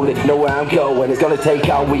keep rolling, know where I'm going, it's gonna take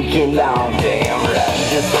all weekend long. Damn right,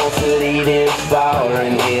 just want to leave this bar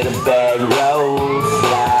and hit a back road.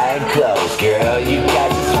 Slide close, girl, you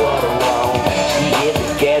got just what I want. She hit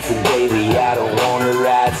the gas and baby, I don't wanna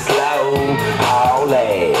ride slow. All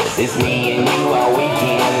ass, it's me and you all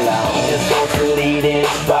weekend long. Just want to leave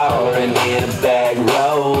this bar and hit a back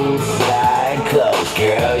road. Slide close,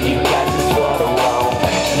 girl, you got just what I want.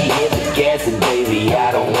 She hit the gas and baby,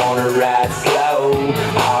 I don't wanna ride slow.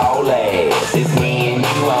 All ass, it's me and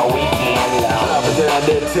you all weekend long. Dropping down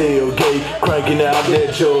that tailgate, cranking out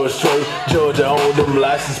that George Strait. Georgia on them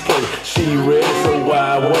license plate. She ready, so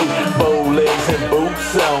why wait? Bow legs and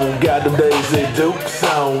boots on, got them Daisy Dukes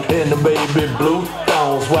on, and the baby blue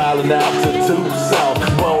thongs, wildin' out to Tucson.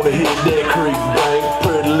 Wanna hit that creek bank,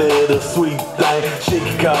 pretty little sweet thing. She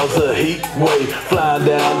can cause a heat wave, flying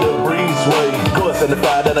down the breezeway. Going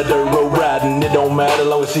 75 down a dirt road riding, it don't matter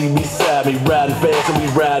long as she beside me. Riding fast and we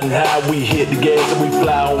riding high, we hit the gas and we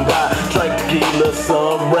fly on by. Drink tequila,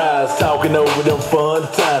 sunrise, talking over them fun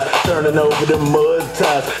times, turning over them mud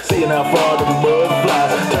ties, seeing how far the mud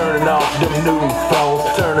flies, turning off them new phones,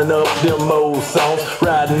 turning up them old songs,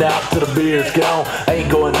 riding out till the beer's gone, ain't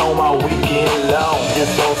going home all weekend long.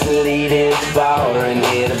 Just want to leave this bar and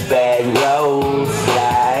hit a back road.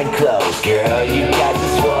 Slide close, girl, you got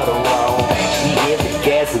just what I want. She hit the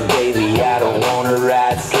gas and baby, I don't wanna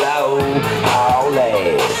ride slow. All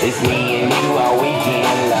ass, it's me and you all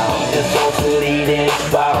weekend long. Just want to leave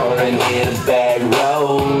this bar and hit a back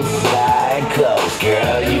road. Slide close,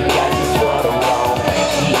 girl, you got just what I want.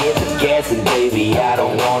 She hit the gas and baby, I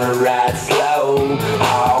don't wanna ride slow.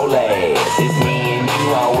 All ass, it's me and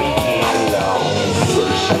you all weekend long.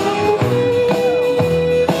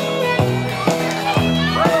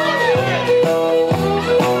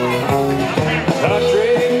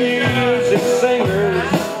 Country music singers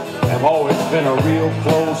have always been a real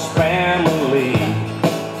close family,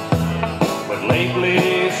 but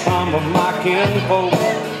lately some of my kinfolk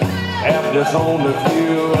have disowned a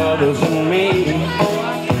few others than me.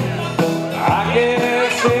 I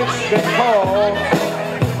guess it's because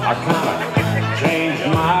I kinda changed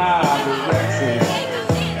my direction.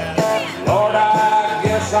 Lord,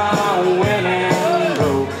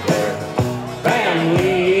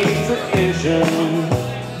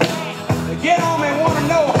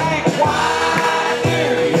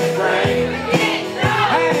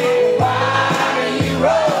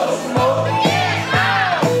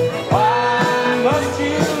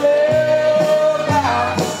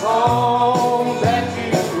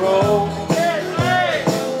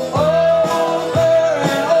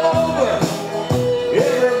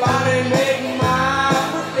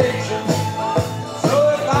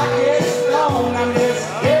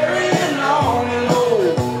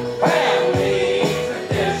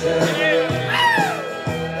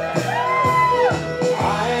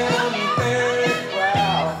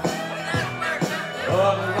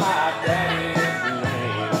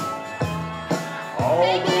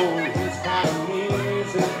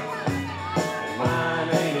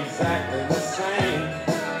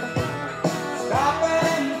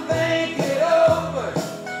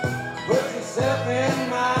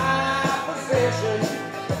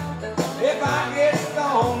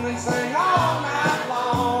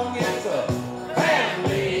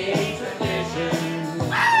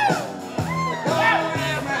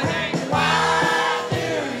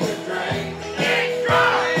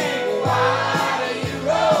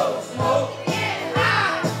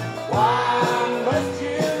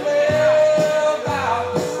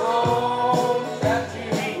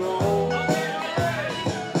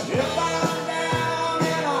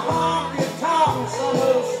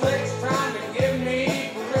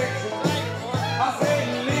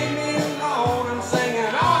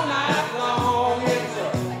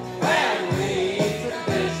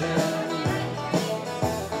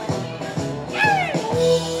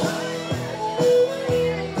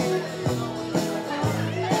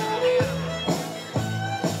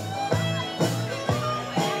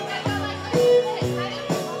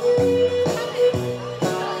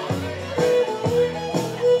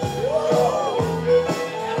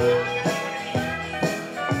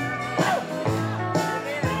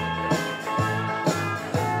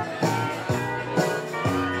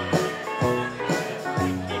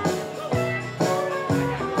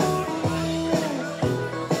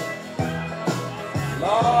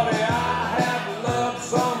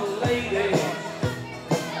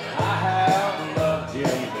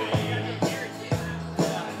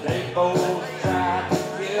 both tried to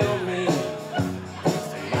kill me.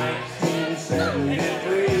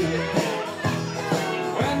 1973.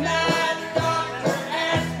 When that doctor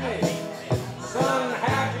asked me, son,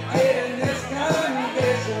 how'd you get in this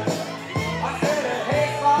condition? I said, hey,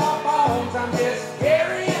 Sawbones, I'm just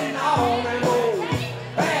carrying on an old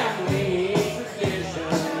family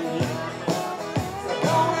tradition. So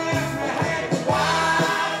don't ask me, hey,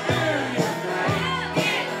 why do you drink?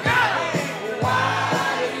 Why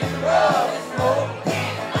do you roll and smoke?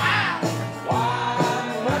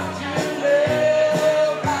 Why must you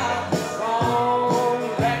live out the song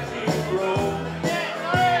that you wrote?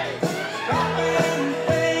 Stop and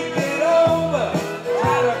think it over.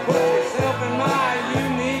 Try to put yourself in my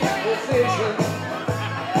unique position.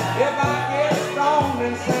 If I get stoned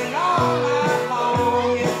and sing all night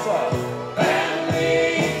long, it's a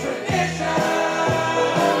family tradition.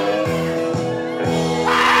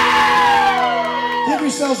 Give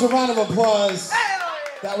yourselves a round of applause.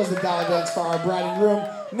 That was the dollar dance for our bride and groom.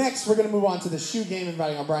 Next, we're going to move on to the shoe game,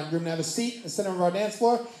 inviting our bride and groom to have a seat in the center of our dance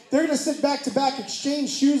floor. They're going to sit back to back,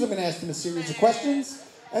 exchange shoes. I'm going to ask them a series of questions,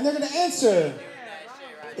 and they're going to answer.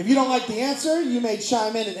 If you don't like the answer, you may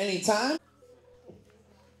chime in at any time.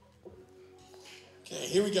 Okay,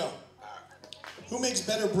 here we go. Who makes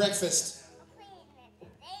better breakfast?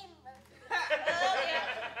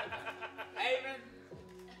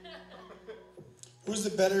 Who's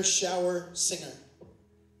the better shower singer?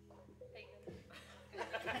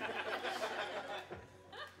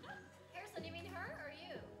 Harrison, you mean her or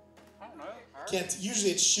you? Can't.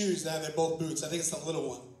 Usually it's shoes. Now they're both boots. I think it's the little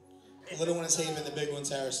one. The little one is Haven. The big one's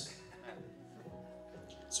Harrison.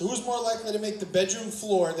 So who's more likely to make the bedroom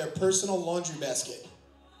floor their personal laundry basket?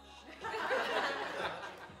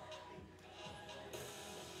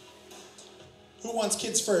 Who wants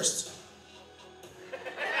kids first?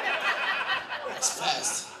 That's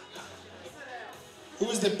fast. Who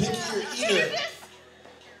is the pickier eater?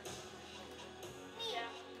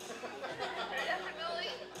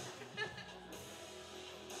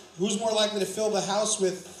 Who's more likely to fill the house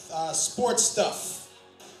with sports stuff?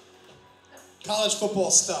 College football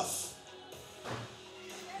stuff?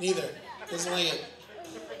 Neither. Doesn't like it.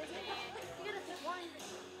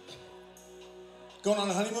 Going on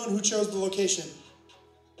a honeymoon? Who chose the location?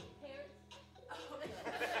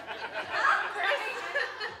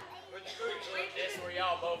 That's where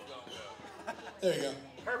y'all both gonna go. There you go.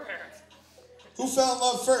 Her parents. Who fell in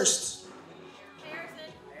love first?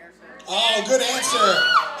 Oh, good answer.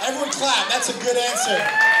 Everyone clap. That's a good answer.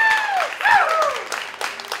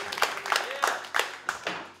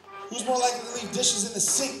 Who's more likely to leave dishes in the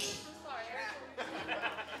sink?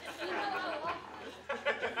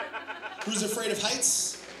 Who's afraid of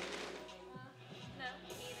heights?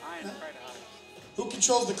 I ain't afraid of heights. Who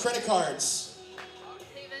controls the credit cards?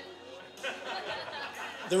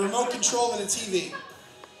 The remote control of the TV.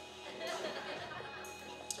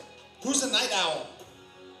 Who's a night owl?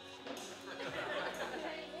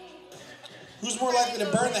 Who's more likely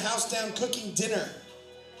to burn the house down cooking dinner?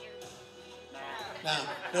 Nah,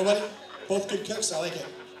 nobody? Both good cooks? I like it.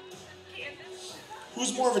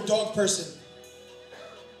 Who's more of a dog person?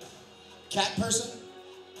 Cat person?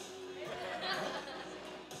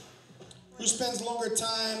 Who spends longer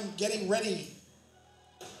time getting ready?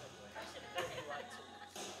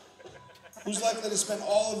 Who's likely to spend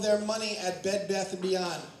all of their money at Bed Bath &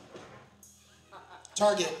 Beyond?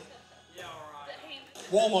 Target?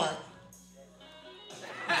 Walmart?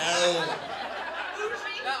 No.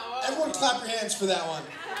 Everyone clap your hands for that one.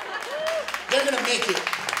 They're going to make it.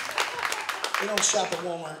 They don't shop at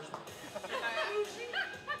Walmart.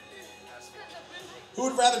 Who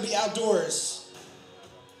would rather be outdoors?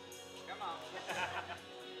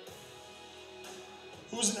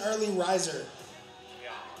 Who's an early riser?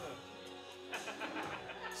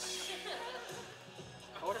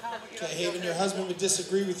 Okay, Haven, your husband would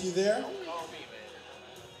disagree with you there.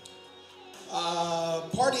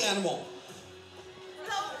 Party animal.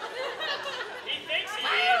 He thinks he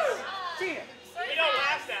is. He don't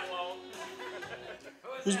last that long.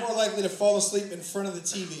 Who's more likely to fall asleep in front of the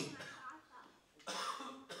TV?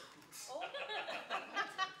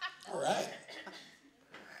 All right.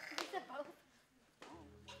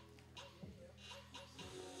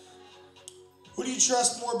 Who do you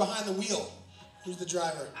trust more behind the wheel? Who's the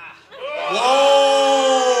driver?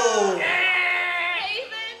 Whoa!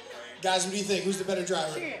 Guys, what do you think? Who's the better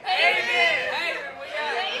driver?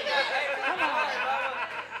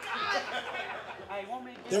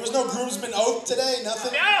 There was no groomsman oath today?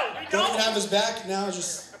 Nothing? No, we Don't even have his back? No,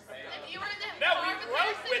 just... No, we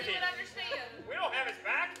rode with it. We don't have his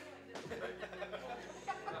back.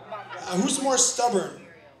 Who's more stubborn?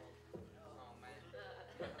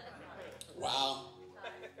 Wow.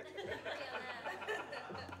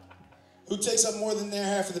 Who takes up more than their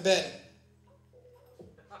half of the bed?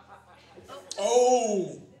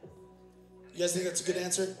 Oh! You guys think that's a good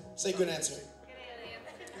answer? Say good answer.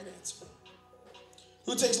 Good answer.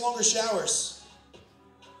 Who takes longer showers?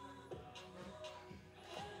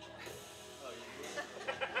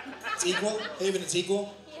 It's equal? Haven, it's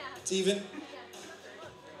equal? Yeah. It's even?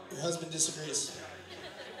 Your husband disagrees.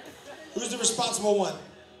 Who's the responsible one?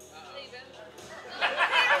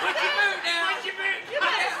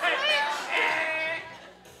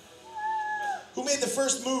 Who made the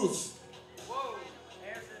first move? Whoa,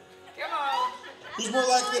 Harrison. Come on. Who's more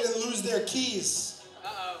likely to lose their keys?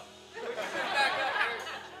 Uh-oh.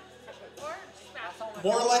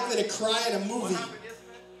 More likely to cry at a movie?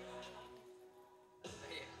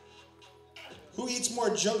 Who eats more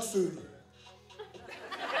junk food?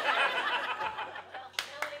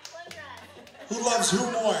 Who loves who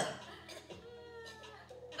more?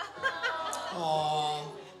 Aww.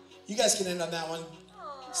 You guys can end on that one.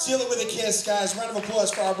 Seal it with a kiss, guys. Round of applause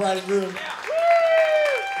for our bride and groom.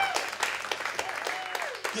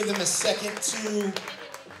 Give them a second to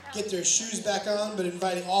get their shoes back on, but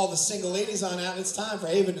inviting all the single ladies on out. It's time for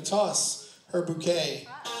Haven to toss her bouquet.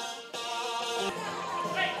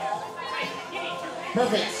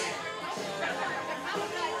 Perfect.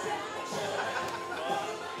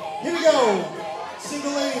 Here we go.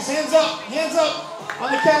 Single ladies, hands up, hands up. On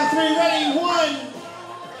the count of three, ready? 1,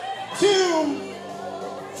 2,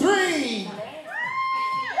 3.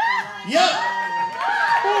 Yep.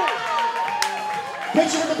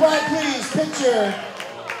 Picture with the bride, please. Picture.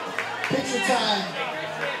 Picture time.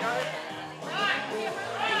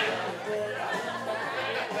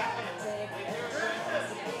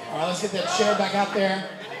 All right, let's get that chair back out there.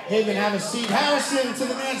 Haven, have a seat. Harrison, to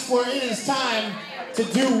the dance floor. It is time to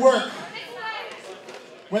do work.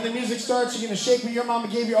 When the music starts, you're going to shake what your mama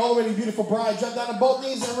gave your already beautiful bride. Jump down to both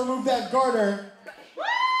knees and remove that garter.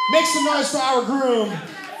 Make some noise for our groom.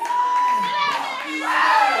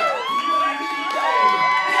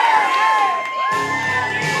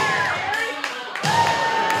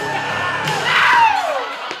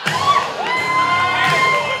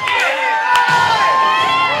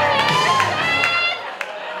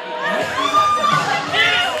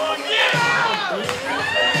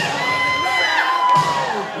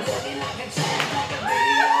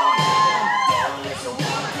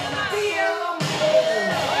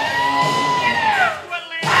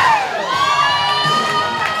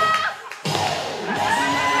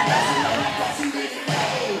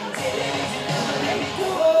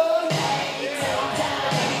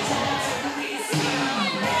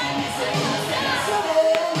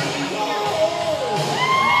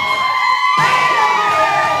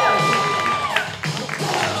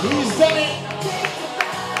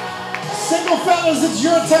 Fellas, it's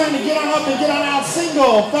your time to get on up and get on out.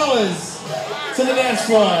 Single fellas to the dance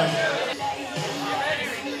floor.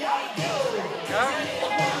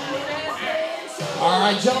 All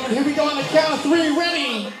right, gentlemen, here we go on the count of three.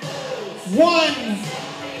 Ready? 1,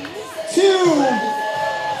 2,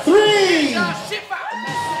 3.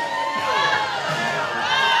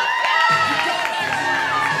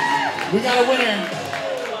 We got a winner.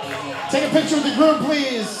 Take a picture with the groom,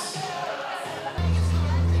 please.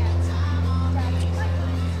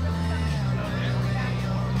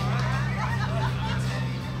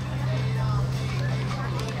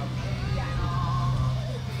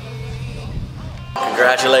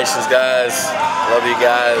 Congratulations, guys. Love you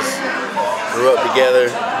guys. Grew up together.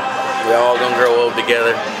 We all gonna grow old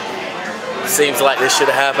together. Seems like this should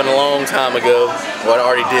have happened a long time ago. Well, it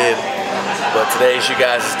already did. But today's you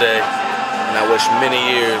guys' day. And I wish many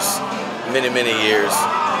years, many years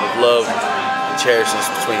of love and cherishness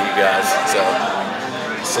between you guys. So,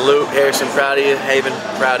 salute, Harrison, proud of you. Haven,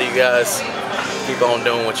 proud of you guys. Keep on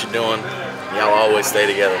doing what you're doing. Y'all always stay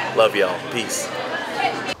together. Love y'all. Peace.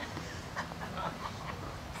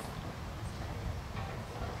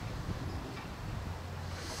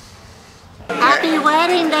 Happy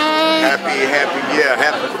wedding day! Happy,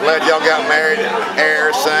 glad y'all got married,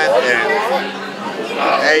 Harrison and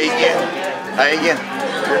Hagen.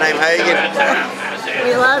 Your name Hagen?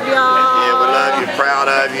 We love y'all. Yeah, we love you, proud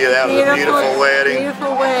of you. That was a beautiful wedding.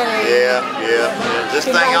 Beautiful wedding. Yeah. Is this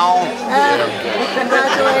thing on?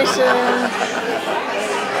 Congratulations.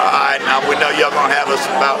 All right, now we know y'all gonna have us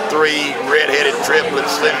about 3 red-headed triplets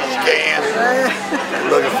as soon as you can.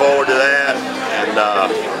 Looking forward to that. And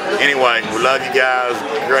anyway, we love you guys.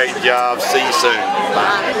 Great job. See you soon.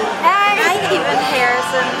 Bye. Hey, Haven,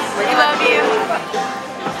 Harrison. We love you.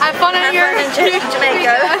 Have fun in your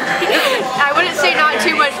Jamaica. I wouldn't say not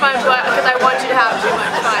too much fun, but because I want you to have too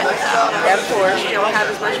much fun. So.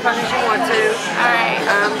 fun as you want to. Alright.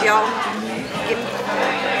 Y'all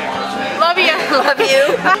Love you. love you.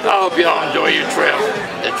 I hope y'all enjoy your trip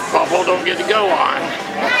that your papa don't get to go on.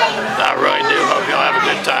 I really do hope y'all have a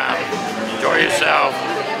good time. Enjoy yourself.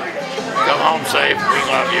 Come home safe. We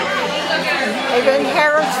love you. Haven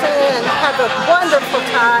Harrison, have a wonderful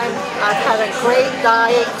time. I've had a great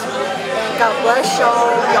night. And God bless y'all.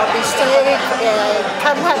 Y'all be safe and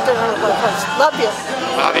come have dinner with us. Love you.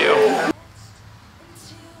 Love you.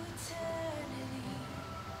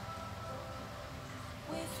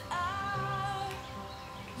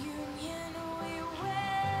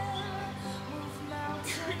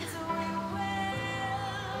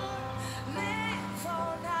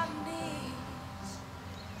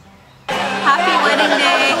 Happy wedding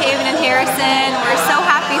day, Haven and Harrison. We're so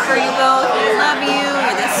happy for you both. We love you.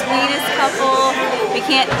 You're the sweetest couple. We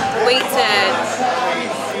can't wait to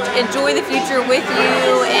enjoy the future with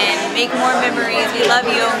you and make more memories. We love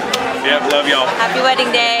you. Yep, love y'all. Happy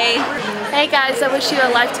wedding day. Hey guys, I wish you a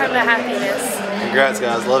lifetime of happiness. Congrats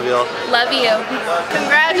guys, love y'all. Love you.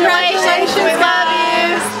 Congratulations, we love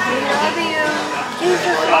you. Love you.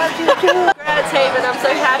 Jesus loves you too. Congrats, Haven. I'm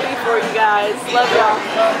so happy for you guys. Love y'all.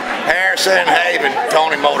 Harrison and Haven,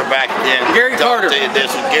 Tony Motor back again. Gary Carter.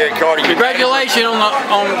 This is Gary Carter. Congratulations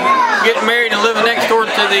on getting married and living next door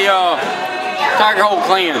to the Tiger Hole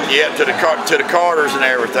clan. Yeah, to the Carters and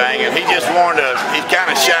everything. And he just wanted to, he's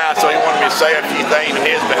kind of shy, so he wanted me to say a few things on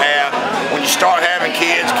his behalf. When you start having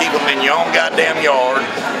kids, keep them in your own goddamn yard.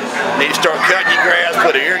 You need to start cutting your grass,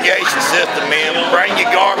 put an irrigation system in, bring your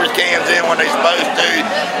garbage cans in when they're supposed to.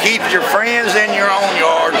 Keep your friends in your own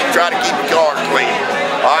yard and try to keep your yard clean.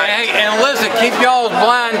 All right? Hey, and listen, keep y'all's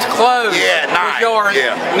blinds closed. Yeah, nice.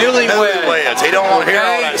 Yeah. Newlyweds. He don't want to hear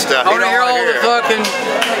all that stuff. I want to hear all the fucking,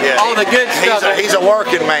 all the good stuff. He's a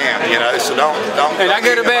working man, you know, so don't. And I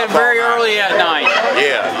go to bed very early at night.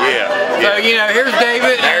 Yeah. So, you know, here's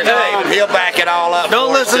David. There's David. He'll back it all up.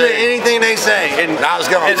 Don't listen to anything they say. And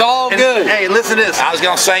it's all good. Hey, listen to this. I was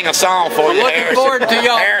going to sing a song for you. Looking forward to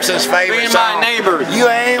y'all Harrison's favorite being song. my neighbors. You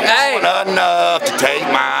ain't want enough to take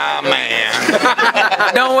my man.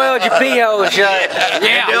 Don't weld your pee hole shut.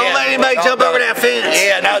 Yeah. Don't let anybody jump over that fence.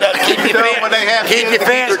 Yeah, no, keep your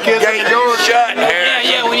fence gate shut.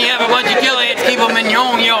 Yeah, when you have a bunch of killheads, keep them in your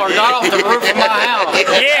own yard, not off the roof of my house.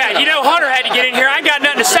 Yeah, you know Hunter had to get in here. I ain't got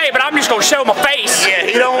nothing to say, but I'm just gonna show my face. Yeah,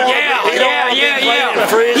 he don't want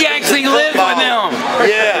He actually lives with them.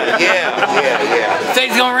 Yeah. So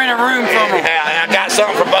he's gonna rent a room from them. Yeah, I got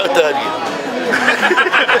something for both of you.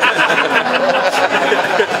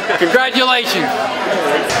 Congratulations.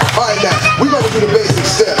 All right, now, we're going to do the basic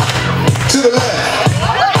step. To the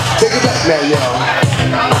left. Take it back now, y'all.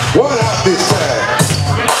 One hop this time.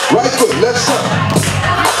 Right foot, left stomp.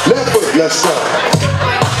 Left foot, left stomp.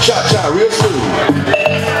 Cha-cha, real smooth.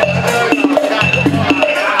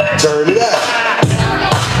 Turn it out.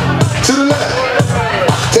 To the left.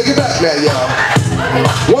 Take it back now, y'all.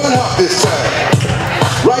 One hop this time.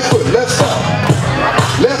 Right foot, left stomp.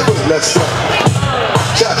 Left foot, left stomp.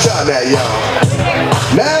 Cha-cha now, y'all.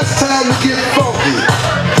 Now it's time to get funky.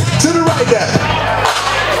 To the right now.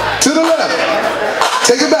 To the left.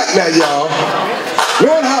 Take it back now, y'all.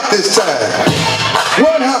 One hop this time.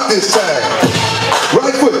 One hop this time.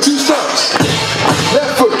 Right foot, 2 stumps.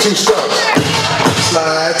 Left foot, 2 stumps.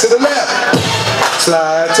 Slide to the left.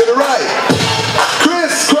 Slide to the right.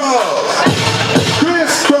 Crisscross.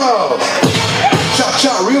 Crisscross.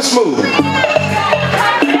 Cha-cha, real smooth.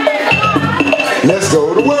 Let's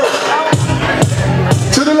go to work.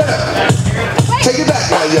 To the left. Take it back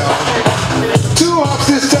now, y'all. 2 hops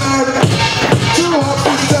this time. 2 hops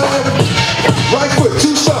this time. Right foot,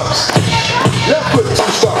 2 stumps. Left foot, 2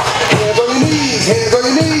 stumps. Hands on your knees. Hands on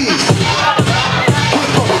your knees. Quit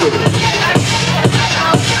fucking with it.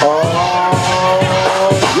 Oh,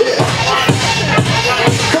 yeah.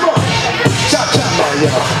 Come on. Cha-cha now,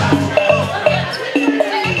 y'all.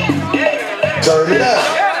 Turn it up.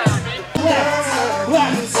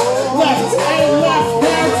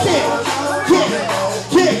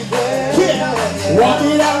 Walk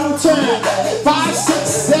it out and turn. 5, 6,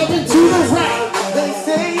 7 to the right. They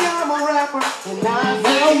say I'm a rapper, and I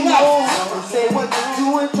know. They say what you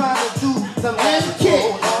doing, trying to do some kick.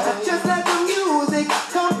 Just let the music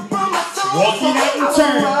come from my soul. Walk it out and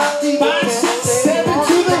turn. 5, 6, 7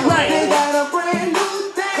 to the right. They got a brand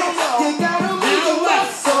new thing. You gotta make it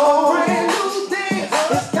up. So brand new thing.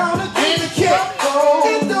 It's gonna keep it.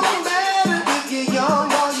 It don't matter if you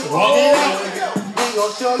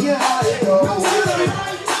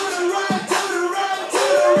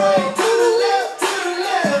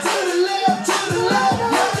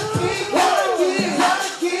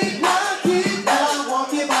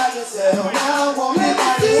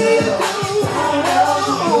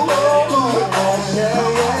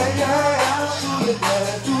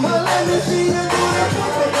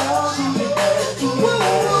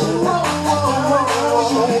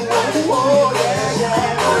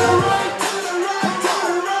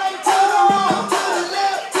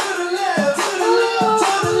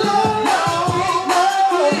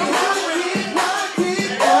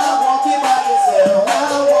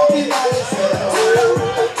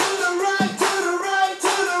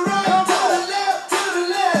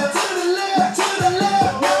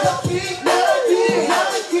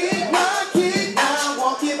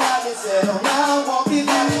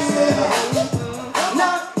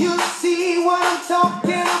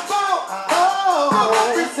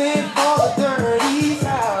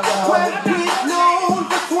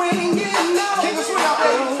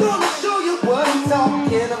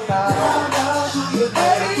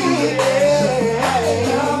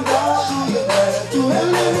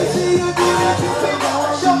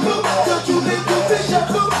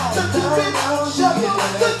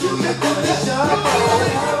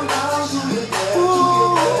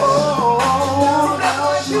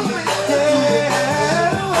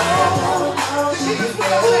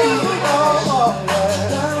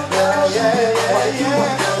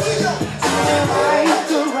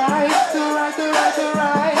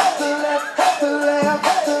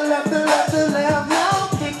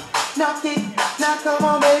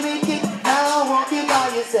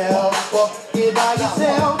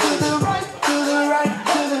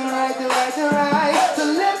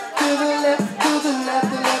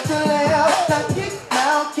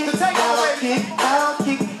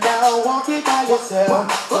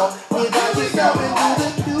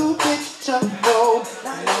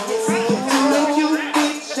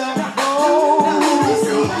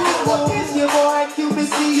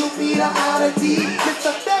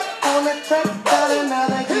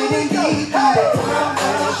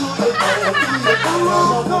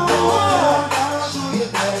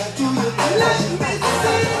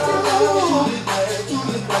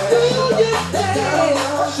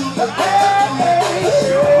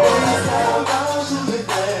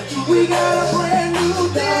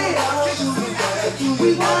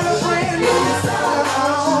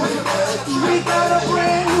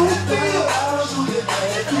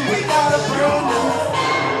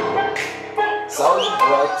Soulja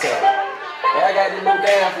Boy Tech. Hey, I got this new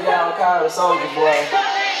dance for y'all called the Soulja Boy.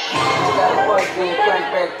 You gotta punch then crank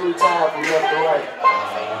back 3 times from left to right.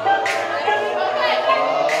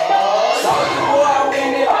 Soulja Boy,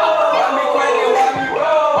 when it why me crank it, why me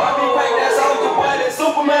roll? Why me crank that Soulja Boy, that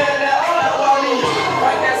Superman, that why me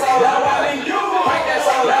crank that Soulja, why me crank that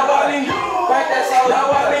Soulja, why me crank that Soulja,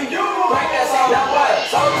 why me crank that Soulja, why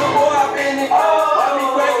Soulja Boy, when it why me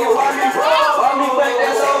crank it, why me roll? Why me crank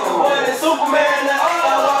that Soulja Boy, that Superman, that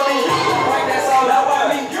why me crank that Soulja, why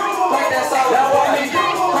me crank that Soulja, why me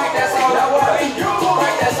crank that Soulja, why me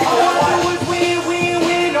crank that Soulja, why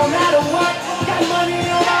Win, no matter what. Got money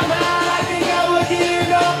on my mind, I think I would get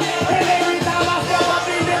it up. And every time I step up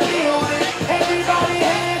in the building, everybody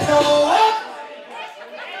hands go up.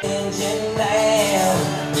 Engine man,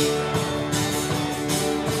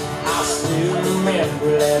 I still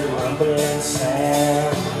remember that rumbling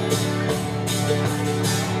sound.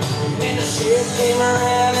 And the ship came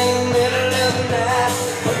around in the middle of the night.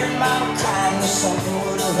 Heard mama crying that something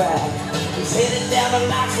would arrive. He's headed down the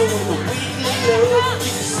Knoxville with a weekly load. You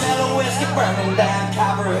can smell the whiskey burning down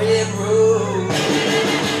Copperhead Road.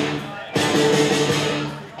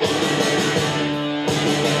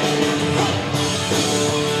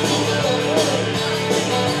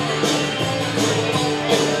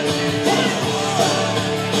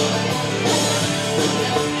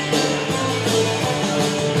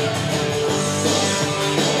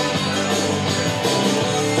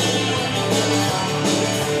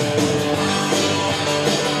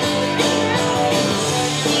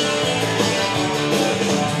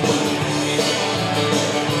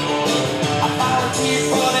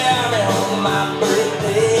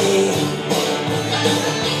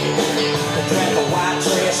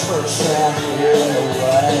 First travel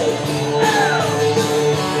away.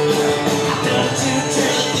 I've done 2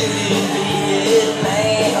 tours of duty in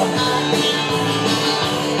Vietnam.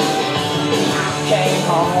 I came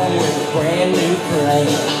home with a brand new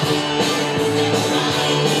plane.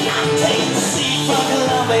 I'm taking the sea from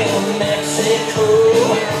Colombia to Mexico.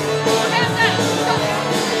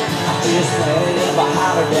 I just landed in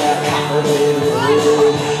Bahama down Copperhead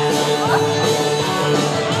Road.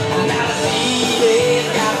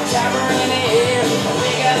 Chopper in the air, we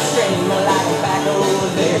got a stream like a back over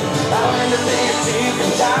there. I learned a thing or two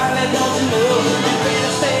from Charlie, don't you know? You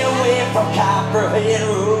better stay away from Copperhead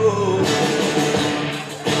Road.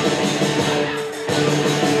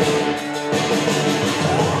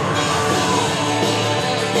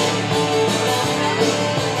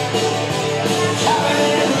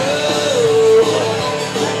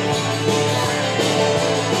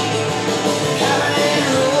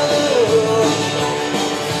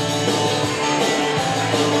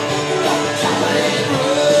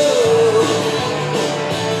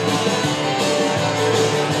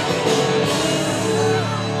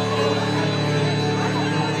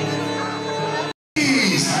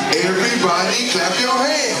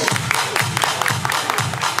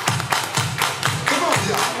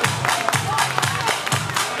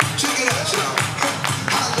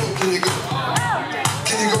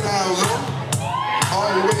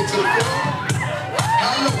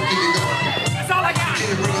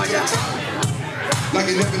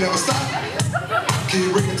 they never stop. Can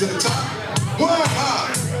you bring it to the top? One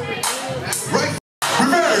high. Right.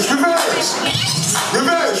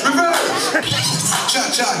 Reverse.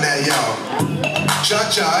 Cha-cha now, y'all.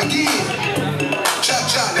 Cha-cha again.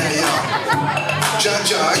 Cha-cha now, y'all.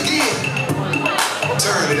 Cha-cha again.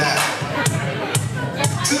 Turn it out.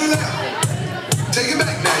 To the left. Take it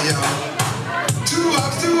back now, y'all. Two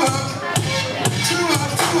hops.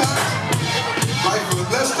 Right foot,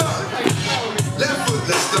 let's start. Left foot,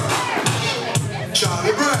 let's start.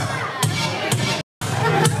 Charlie Brown.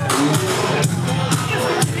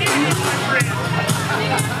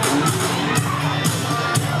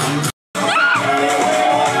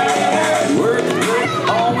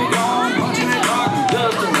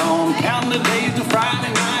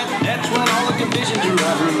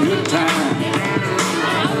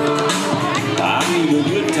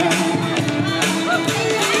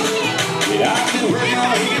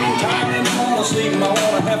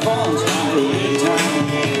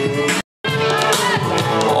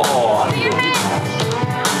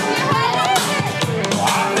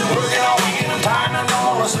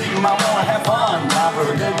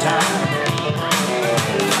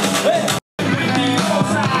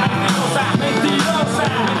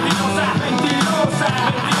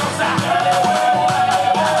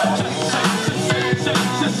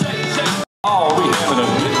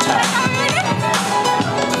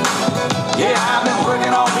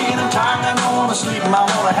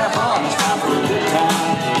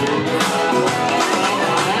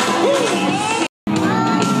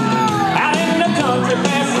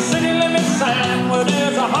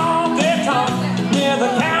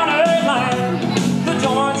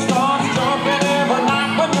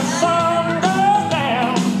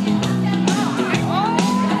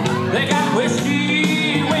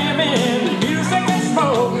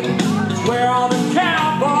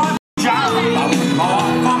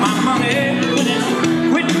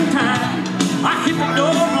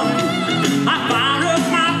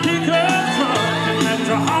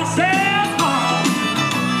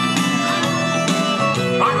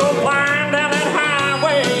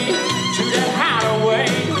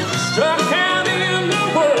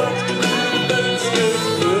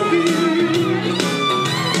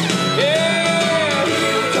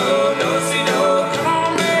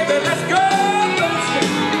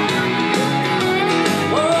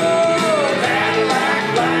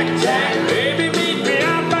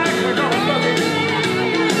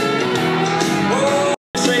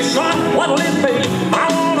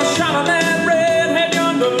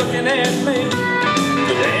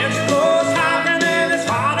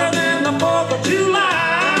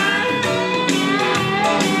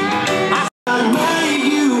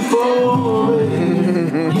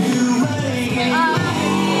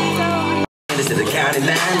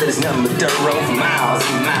 There's nothing but dirt road for miles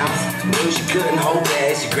and miles. Knew she couldn't hold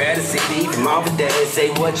back. She grabbed a CD from off her dad. Say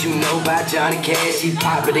what you know about Johnny Cash. She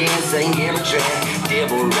pop it in, sing every track.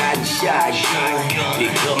 Devil riding shotgun.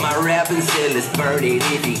 Pick up my rap and said let's burn it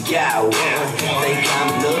if you got one. Think I'm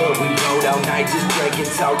in love. We rode all night just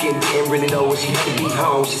drinking, talking. Didn't really know when she had to be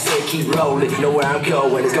home. She said keep rolling. Know where I'm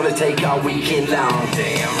going. It's gonna take all weekend long.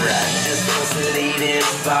 Damn right. Just supposed to lead this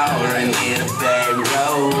far and hit a bad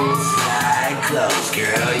road. Slide close,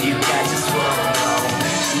 girl. You got your swallow.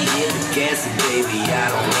 She hit the gas and baby, I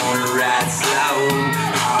don't wanna ride slow.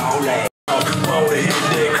 All that. Wanna hit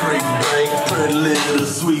that creek break, pretty little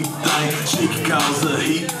sweet thing. She can cause a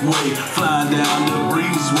heat wave, flying down the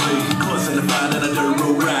breezeway. Crossing the fire down a dirt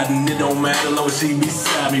road riding. It don't matter long as she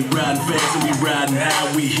beside me. Riding fast and we riding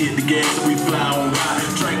high. We hit the gas and we fly on by.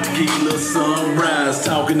 Drink tequila, sunrise,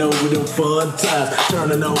 talking over them fun times,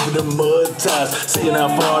 turning over the mud ties, seeing how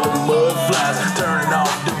far the mud flies, turning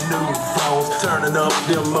off them new phones, turning up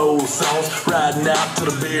them old songs, riding out till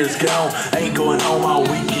the beer's gone. Ain't going home all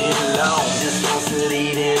weekend long. Just wants to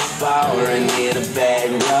lead this far and hit a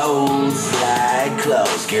bad road. Slide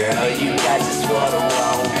close, girl, you got your sweater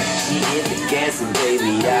on. She hit the gas and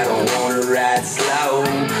baby, I don't wanna ride slow.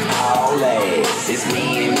 All ass, it's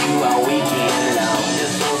me and you all weekend long.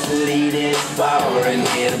 Just wants to lead this far and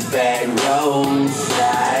hit a bad road.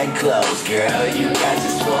 Slide close, girl, you got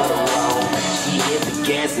your sweater on. She hit the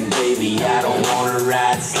gas and baby, I don't wanna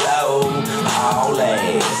ride slow. All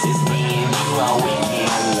ass, it's me and you all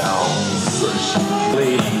weekend long.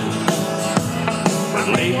 But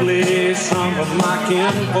lately some of my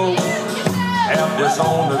kinfolk have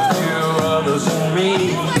disowned a few others than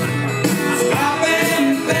me. Stop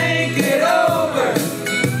and think it over.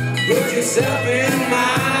 Put yourself in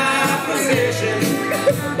my position.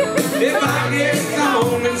 If I get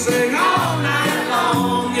stoned and sing all night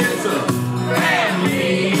long, it's a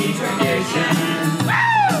family tradition.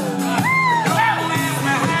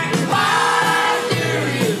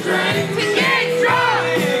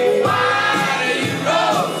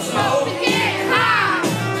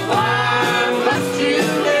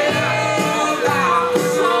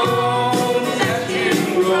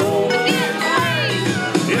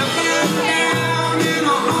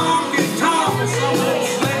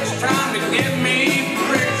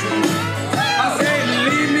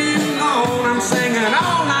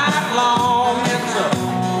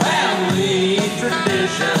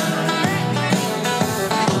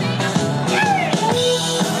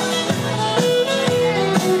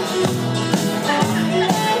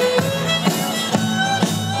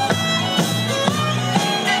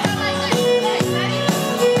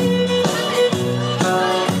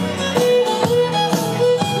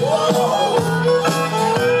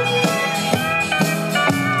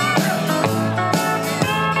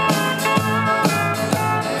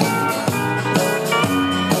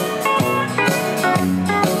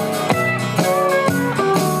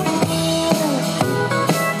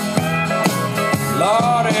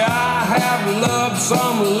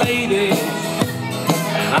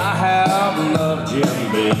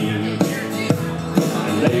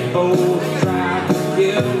 both tried to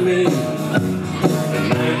kill me in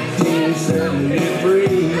 1973.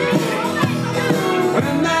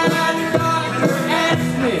 When that doctor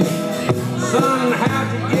asked me, son, how'd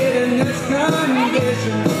you get in this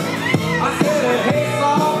condition? I said, hey,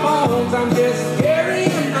 Sawbones, I'm just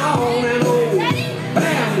carrying on an old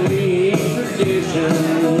family tradition.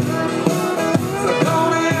 So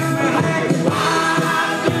don't ask me, Hank, why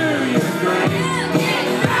do you drink?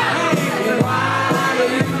 Hank, why do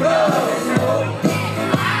you blow smoke?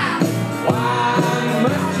 Why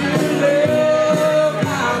must you live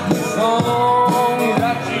out the song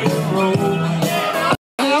that you wrote?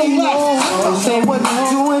 Say what you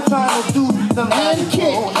doing, trying to do something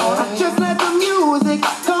cool. I just let the music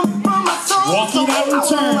come from my soul. Walking out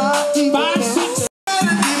return. 5, 6.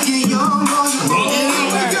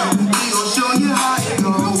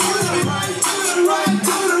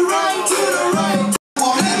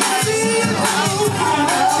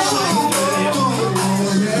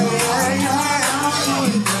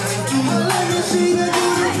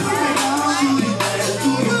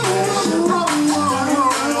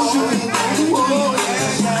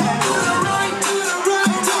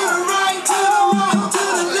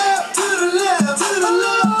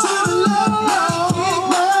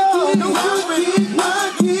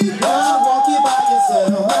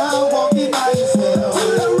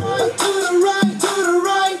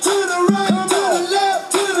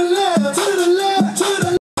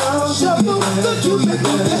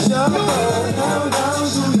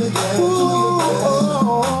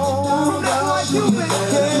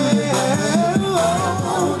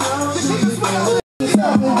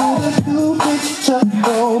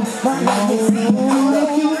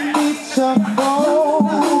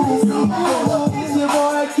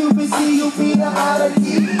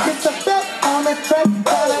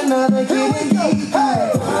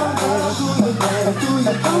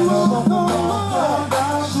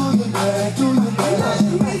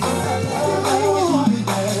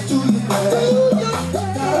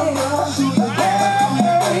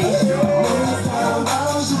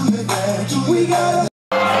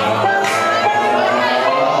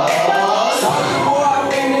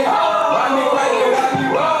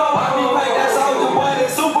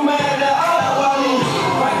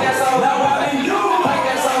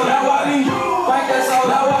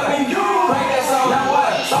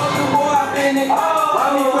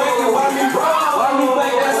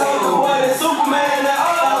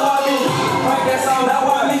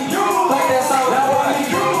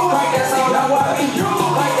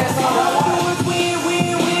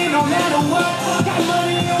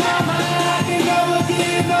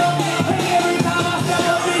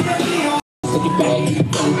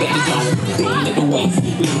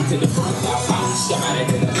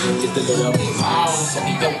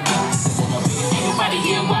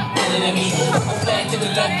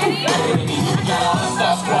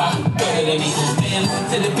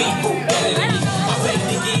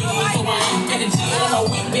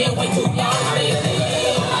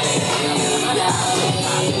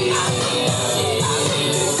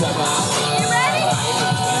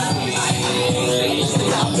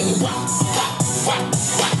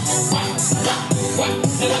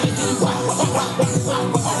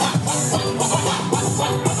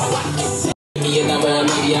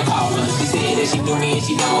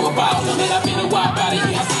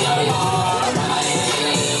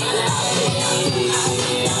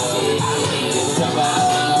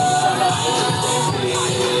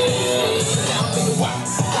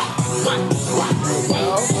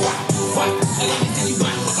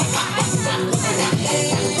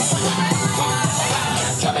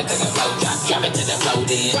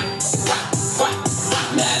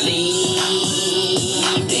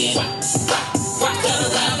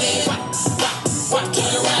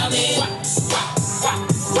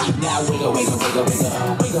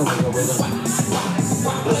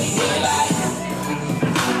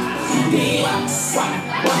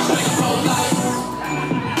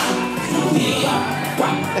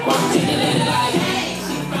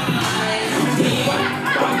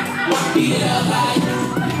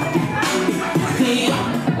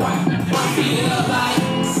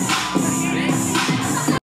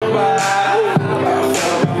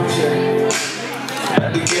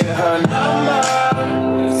 Had to get her number.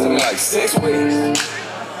 Something like 6 weeks.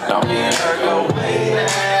 Don't me and her go way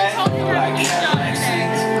back. Like Cadillac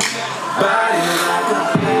seats. Body like a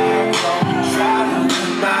bear. Driving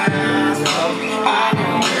with my eyes closed. I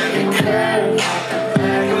don't really curve like the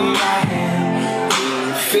back of my hand.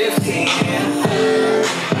 15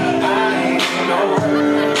 I ain't no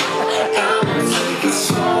word. I'ma take it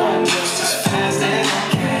slow just as fast as I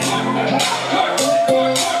can.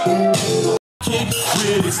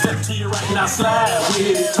 With it, step to your right, now slide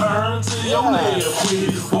with it. Turn to your left with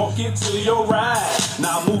it. Walk it to your right.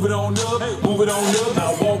 Now move it on up, move it on up.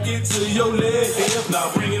 Now walk it to your left.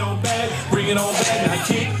 Now bring it on back, bring it on back. Now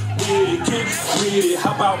kick with it.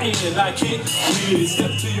 Hop out in and now kick with it.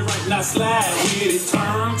 Step to your right, now slide with it.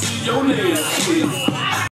 Turn to your left with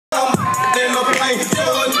it. Then up and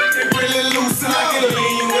really loose and I can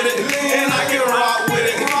lean with it. And I can rock with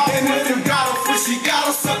it. And if you got a fish, you got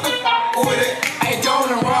a sucker with it. Ain't going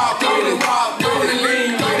to rock with it. Going to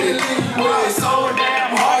lean with it. Well, it's so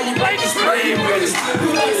damn hard, you like to spray with it. You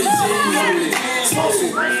like to G with it. Smoke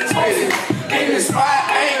it, spray it. In the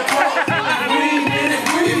spot, ain't caught. Lean with it.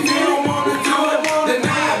 If you don't want to do it, then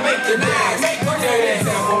I make the dance.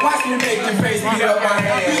 Watch me make your face beat up my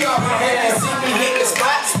hand. And see me hit the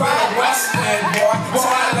spot, Westland boy. So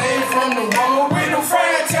I lay from the road with no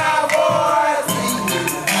franchise boys.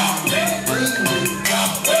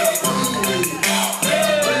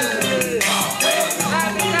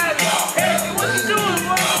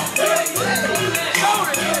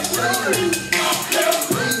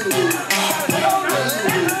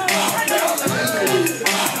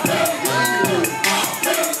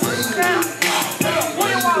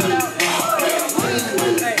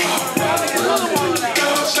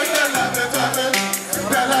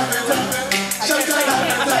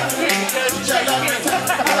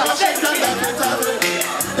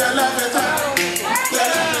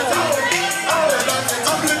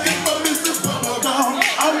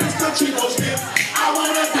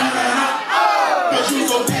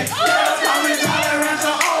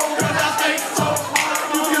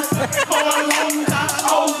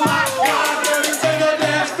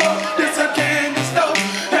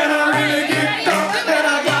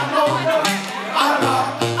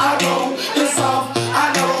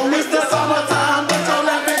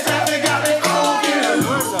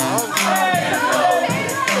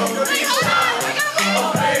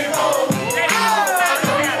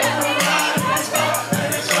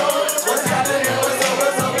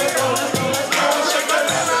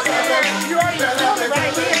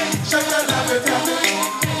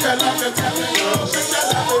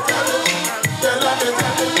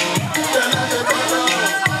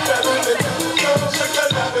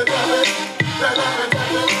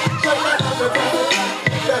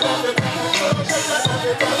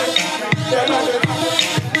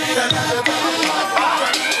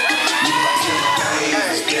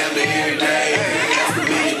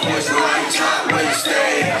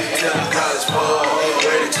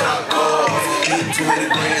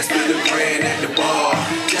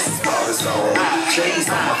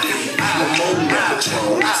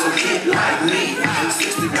 So get like me,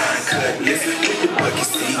 69 cutlass with the bucket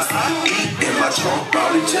seats. Eat in my trunk,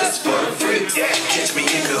 probably just for the freaks. Catch me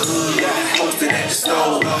in the hood, posted at the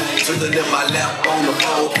stove. Twiddling in my lap on the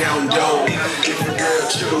pole, counting dough. If a girl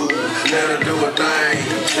choose, let her do a thing.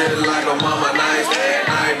 Treat her like a mama nice.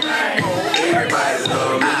 Everybody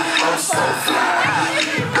love me, I'm so fly.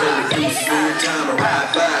 Girl, the goose every time I ride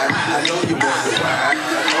by. I know you wonder why.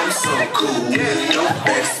 I'm so cool. Don't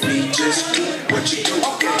ask me, just do what you do.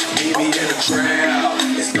 Meet me in the trail,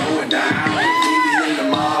 it's going down. Meet me in the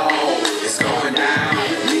mall, it's going down.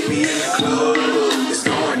 Meet me in the club, it's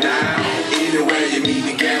going down. Anywhere you meet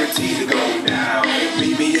me, guaranteed to go down.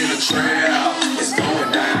 Meet me in the trail, it's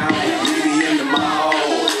going down. Meet me in the mall,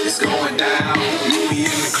 it's going down. Meet me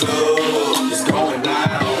in the club, it's going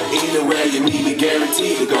down. Anywhere you meet me,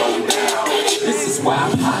 guaranteed to go down. This is why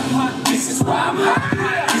I'm hot. This is why I'm hot.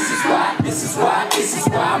 This is why I'm hot. This is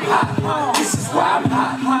why I'm hot. This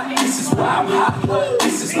is why I'm hot.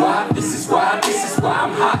 This is why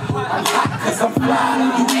I'm hot. I'm hot cause I'm fly.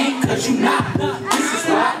 You ain't cause you not. This is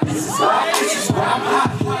why I'm hot.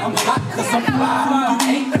 I'm hot cause I'm fly. You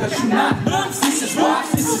ain't cause you not. This is why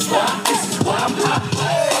I'm hot.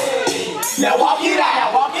 Now walk it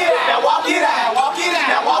out, walk it out, now walk it out, walk it out,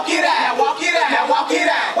 now walk it out, walk it out, now walk it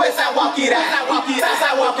out. West side walk it out, walk it out,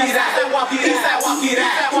 side walk it out, walk it out, east side walk it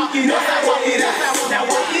out, walk it out, side walk it out. Now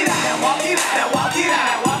walk it out, now walk it out, now walk it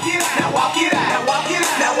out, walk it out, now walk it out, now walk it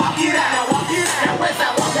out, now walk it out, now walk it out. Now west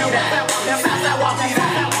side walk it out, now south side walk it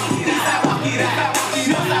out, east side walk it out,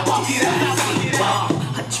 north side walk it out.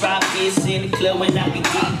 I drop this in the club when I be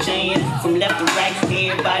DJing. From left to right,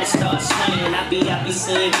 everybody start swinging. I be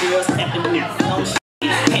seeing girls tapping me on shit.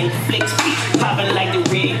 And flicks feet popping like the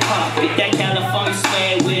red carpet. That California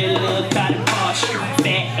swag with a little cotton parch.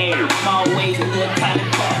 Fat hair, small waist, a little cotton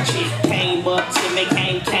parch. Came up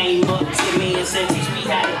to me and said, teach me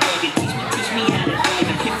how to bug it. Teach me how to bug it.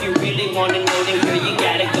 If you really wanna know, then girl, you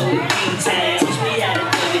gotta go to B-Time. Teach me how to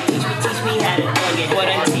bug it. Teach me how to bug it. What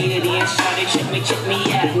I did it in, shawty, check me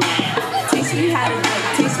out now. Teach me how to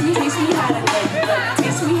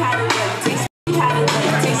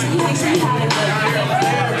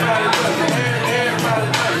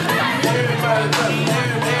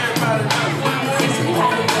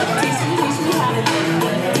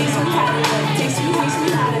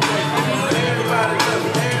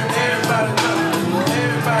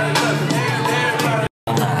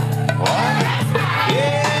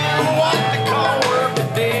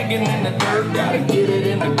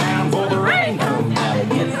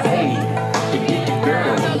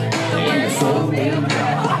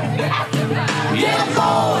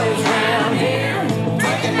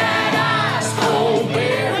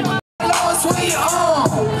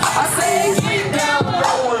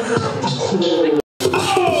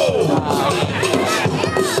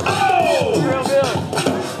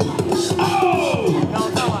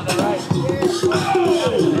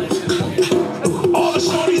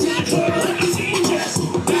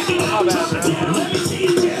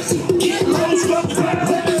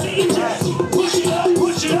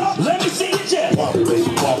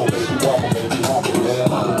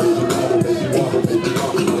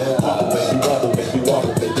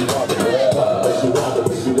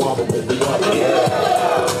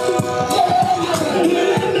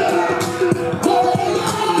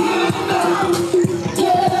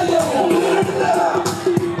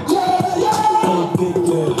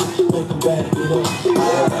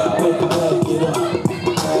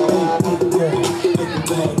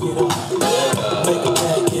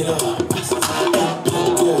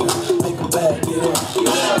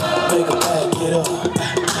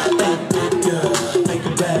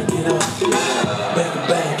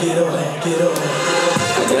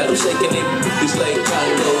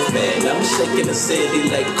Shaking the city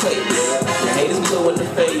like quake. The haters blue in the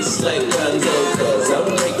face like Ronzo, cause I'm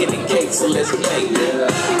breaking the cake, so let's play.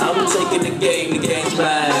 I'm taking the game's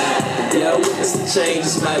mine. Yeah, I witness the change,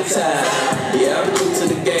 it's my time. Yeah, I'm new to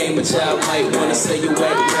the game, but y'all might wanna say you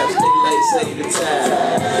whack raps, they like say the time.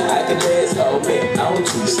 I can dance all day, I don't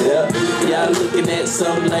two-step. Y'all looking at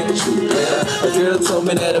something like a true player. A girl told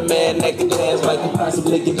me that a man that can dance might can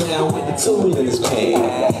possibly get down with the tool in his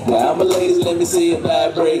pan. Now I'm a ladies, let me see it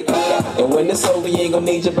vibrate. And when it's over, you ain't gon'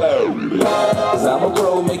 need your bird. Cause I'm a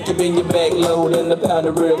pro, make you bend your back load and the pound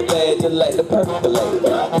it real bad, just like the percolate.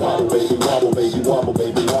 Wobble, baby, wobble, baby, wobble,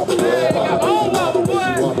 baby, wobble, yeah. Wobble,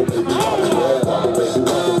 baby, wobble, baby, wobble, yeah. Wobble, baby,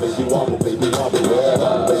 wobble, baby, wobble, baby, wobble, yeah.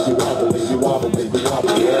 Wobble, baby, wobble, baby, wobble, baby,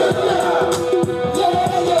 wobble, yeah.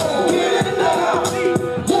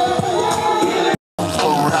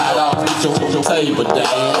 Right off with your table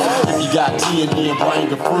dance. If you got tea and then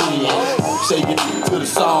bring a friend. Shake it to the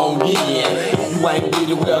song, yeah. You ain't with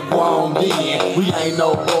it, well, go on then. We ain't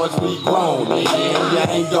no boys, we grown, man. You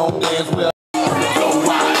ain't gon' dance well. Go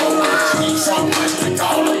wide over the streets, so much to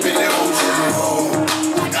call up in the ocean room.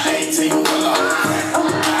 Like a 18-wheeler.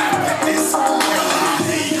 At this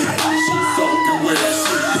she's soaking with it,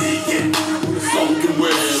 she leaking. Soaking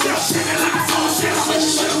with it. She'll shake it like a phone, she'll shake it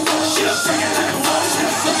like a phone, she'll shake it like a phone,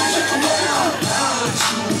 she'll shake it like a phone.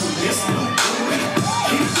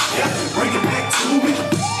 Bring it back to me.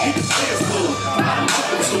 Keep the players cool. I'm up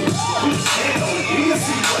to you. Stand on it. You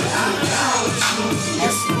see what I'm down with you.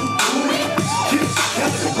 Yes, you do it. Keep it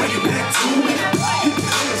together. Bring it back to me. Keep the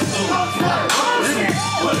players cool. I'm up to you.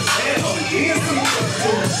 Put a stand on it. You see what I'm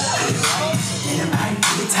doing. Get it right,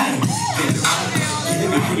 get it tight. Get it right, get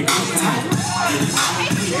it right, get it tight. Get it right,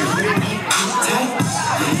 get it right, get it tight.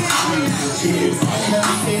 Get it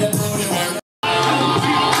right, get it right.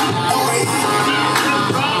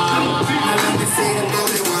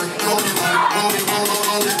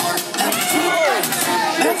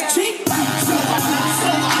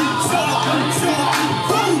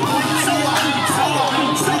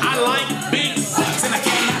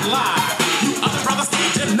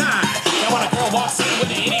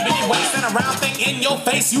 Round thing in your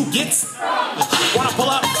face, you get wanna pull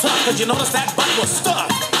up tough, cause you notice that butt was stuck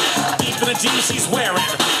deep in the jeans she's wearing.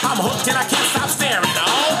 I'm hooked and I can't stop staring.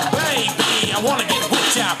 Oh baby, I wanna get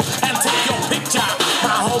with ya and take your picture.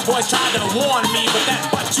 My homeboys tried to warn me, but that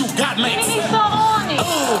butt you got makes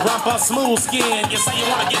ooh, rumpa smooth skin. You say you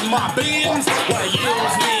wanna get in my bins? Wanna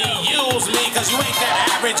use me, cause you ain't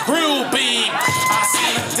that average groupie. I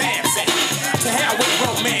seen her dancing to hell with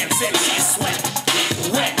romance, and she's sweat,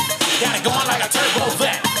 wet. Got it going like a turbo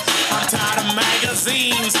vet. I'm tired of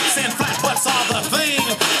magazines saying flat butts are the thing.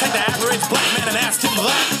 Take the average black man and ask him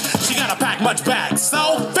that. She gotta pack much back.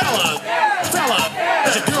 So fella,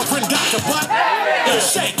 has your girlfriend got the butt? Yeah,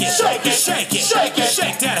 shake it, shake it, shake it, shake it,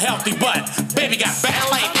 shake that healthy butt. Baby got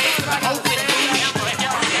ballet.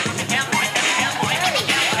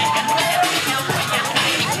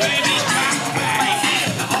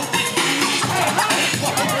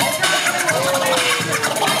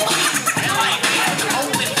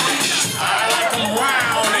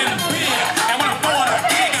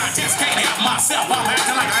 I'm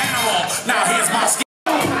acting like an animal. Now here's my skin.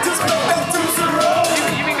 You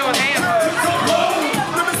can go ham.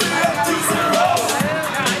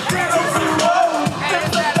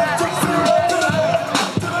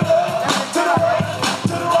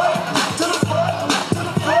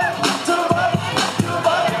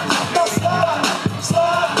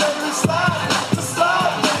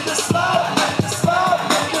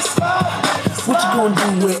 What you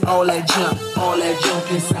gonna do with all that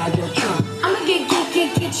junk inside your trunk? I'ma get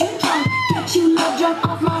you drunk, get you love drunk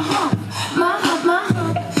off my hump, my hump, my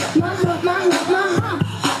hump, my hump, my hump, my hump,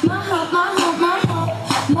 my hump, my hump, my hump,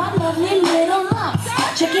 my lovely little lumps.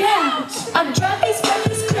 Check it out, I drive these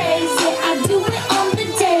fellas crazy, I do it on the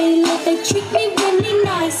daily. They treat me really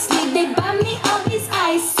nicely, they buy me all these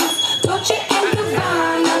ices, Dolce and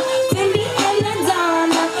Gabbana, Fendi and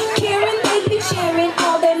Madonna, Karen, they be sharing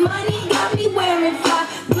all their money, got me wearing fly,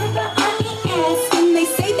 river, honey, ass, and they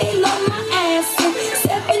say they love my ass, and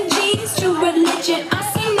 7 G's, true religion, I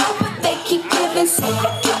say no, but they keep giving, so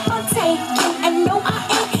I keep on taking, and no, I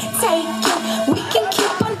ain't taking, we can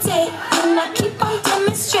keep on dating, I keep on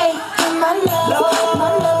demonstrating my love, my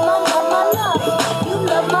love, my love, my love, you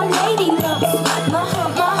love my lady love, my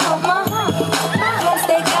hump, my hump.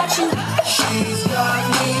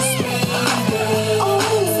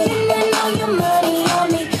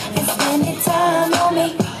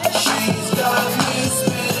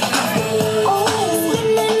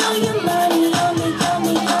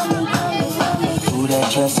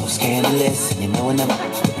 so scandalous. You know enough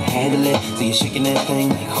to handle it. So you're shaking that thing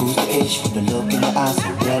like who's the ish? With the look in your eyes, so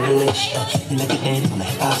devilish. You like it in on the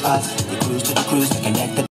hip hop spots. You cruise to the cruise like an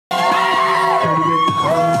actor.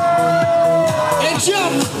 And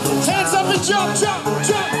jump! Hands up and jump, jump,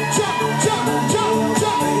 jump, jump, jump, jump,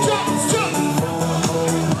 jump, jump, jump.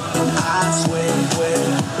 I swear,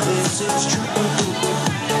 this is true.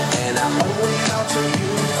 And I'm only out to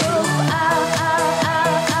you.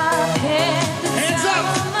 Hands up!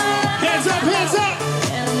 Hands up, hands up!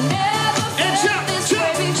 And jump,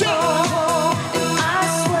 jump, jump! I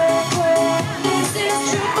swear, this is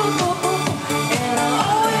true. And I'm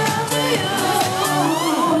only out to you.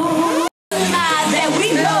 That we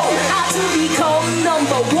know how to become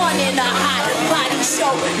 #1 in a hot body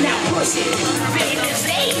show. Now push it, baby,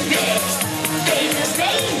 baby, baby,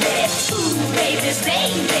 baby, ooh, baby,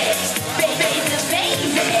 baby, baby, baby,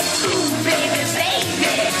 ooh, baby, baby,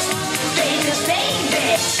 baby,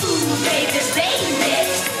 baby, ooh, baby,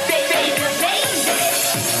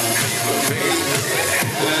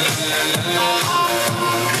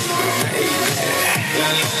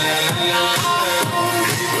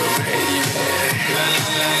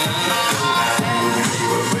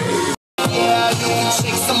 Yeah, you can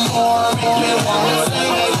shake some more, make me wanna say,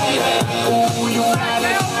 ooh, you got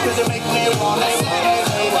it, 'cause you make me wanna say,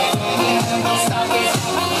 stop it.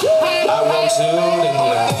 I want to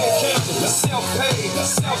self-paid,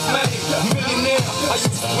 self-made, millionaire. I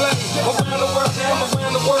used to play around the world, now I'm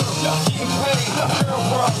around the world, getting paid. Girl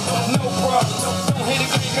problem, no problem. Don't hit a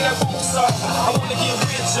game and that won't stop. I wanna get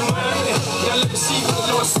rich and money. Now let me see what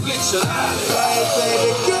the Lord split your life. Hey,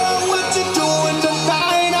 baby girl, what you doing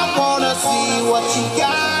tonight? I wanna see what you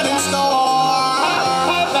got in store.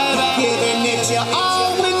 Hey, baby, giving it your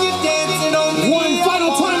all when you're dancing on me. One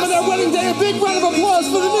final time on their wedding day, a big round of applause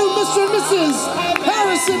for the new Mr. and Mrs.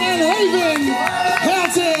 Harrison and Haven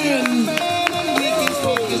Hatton.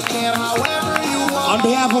 On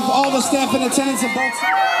behalf of all the staff in attendance at both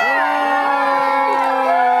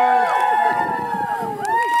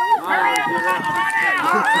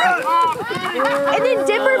And then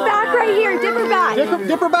dip her back right here. Dip her back.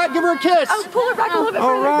 Dip her back, give her a kiss. Oh, pull her back a little bit.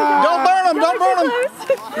 All right. Don't burn them, don't burn them.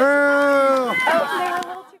 Oh,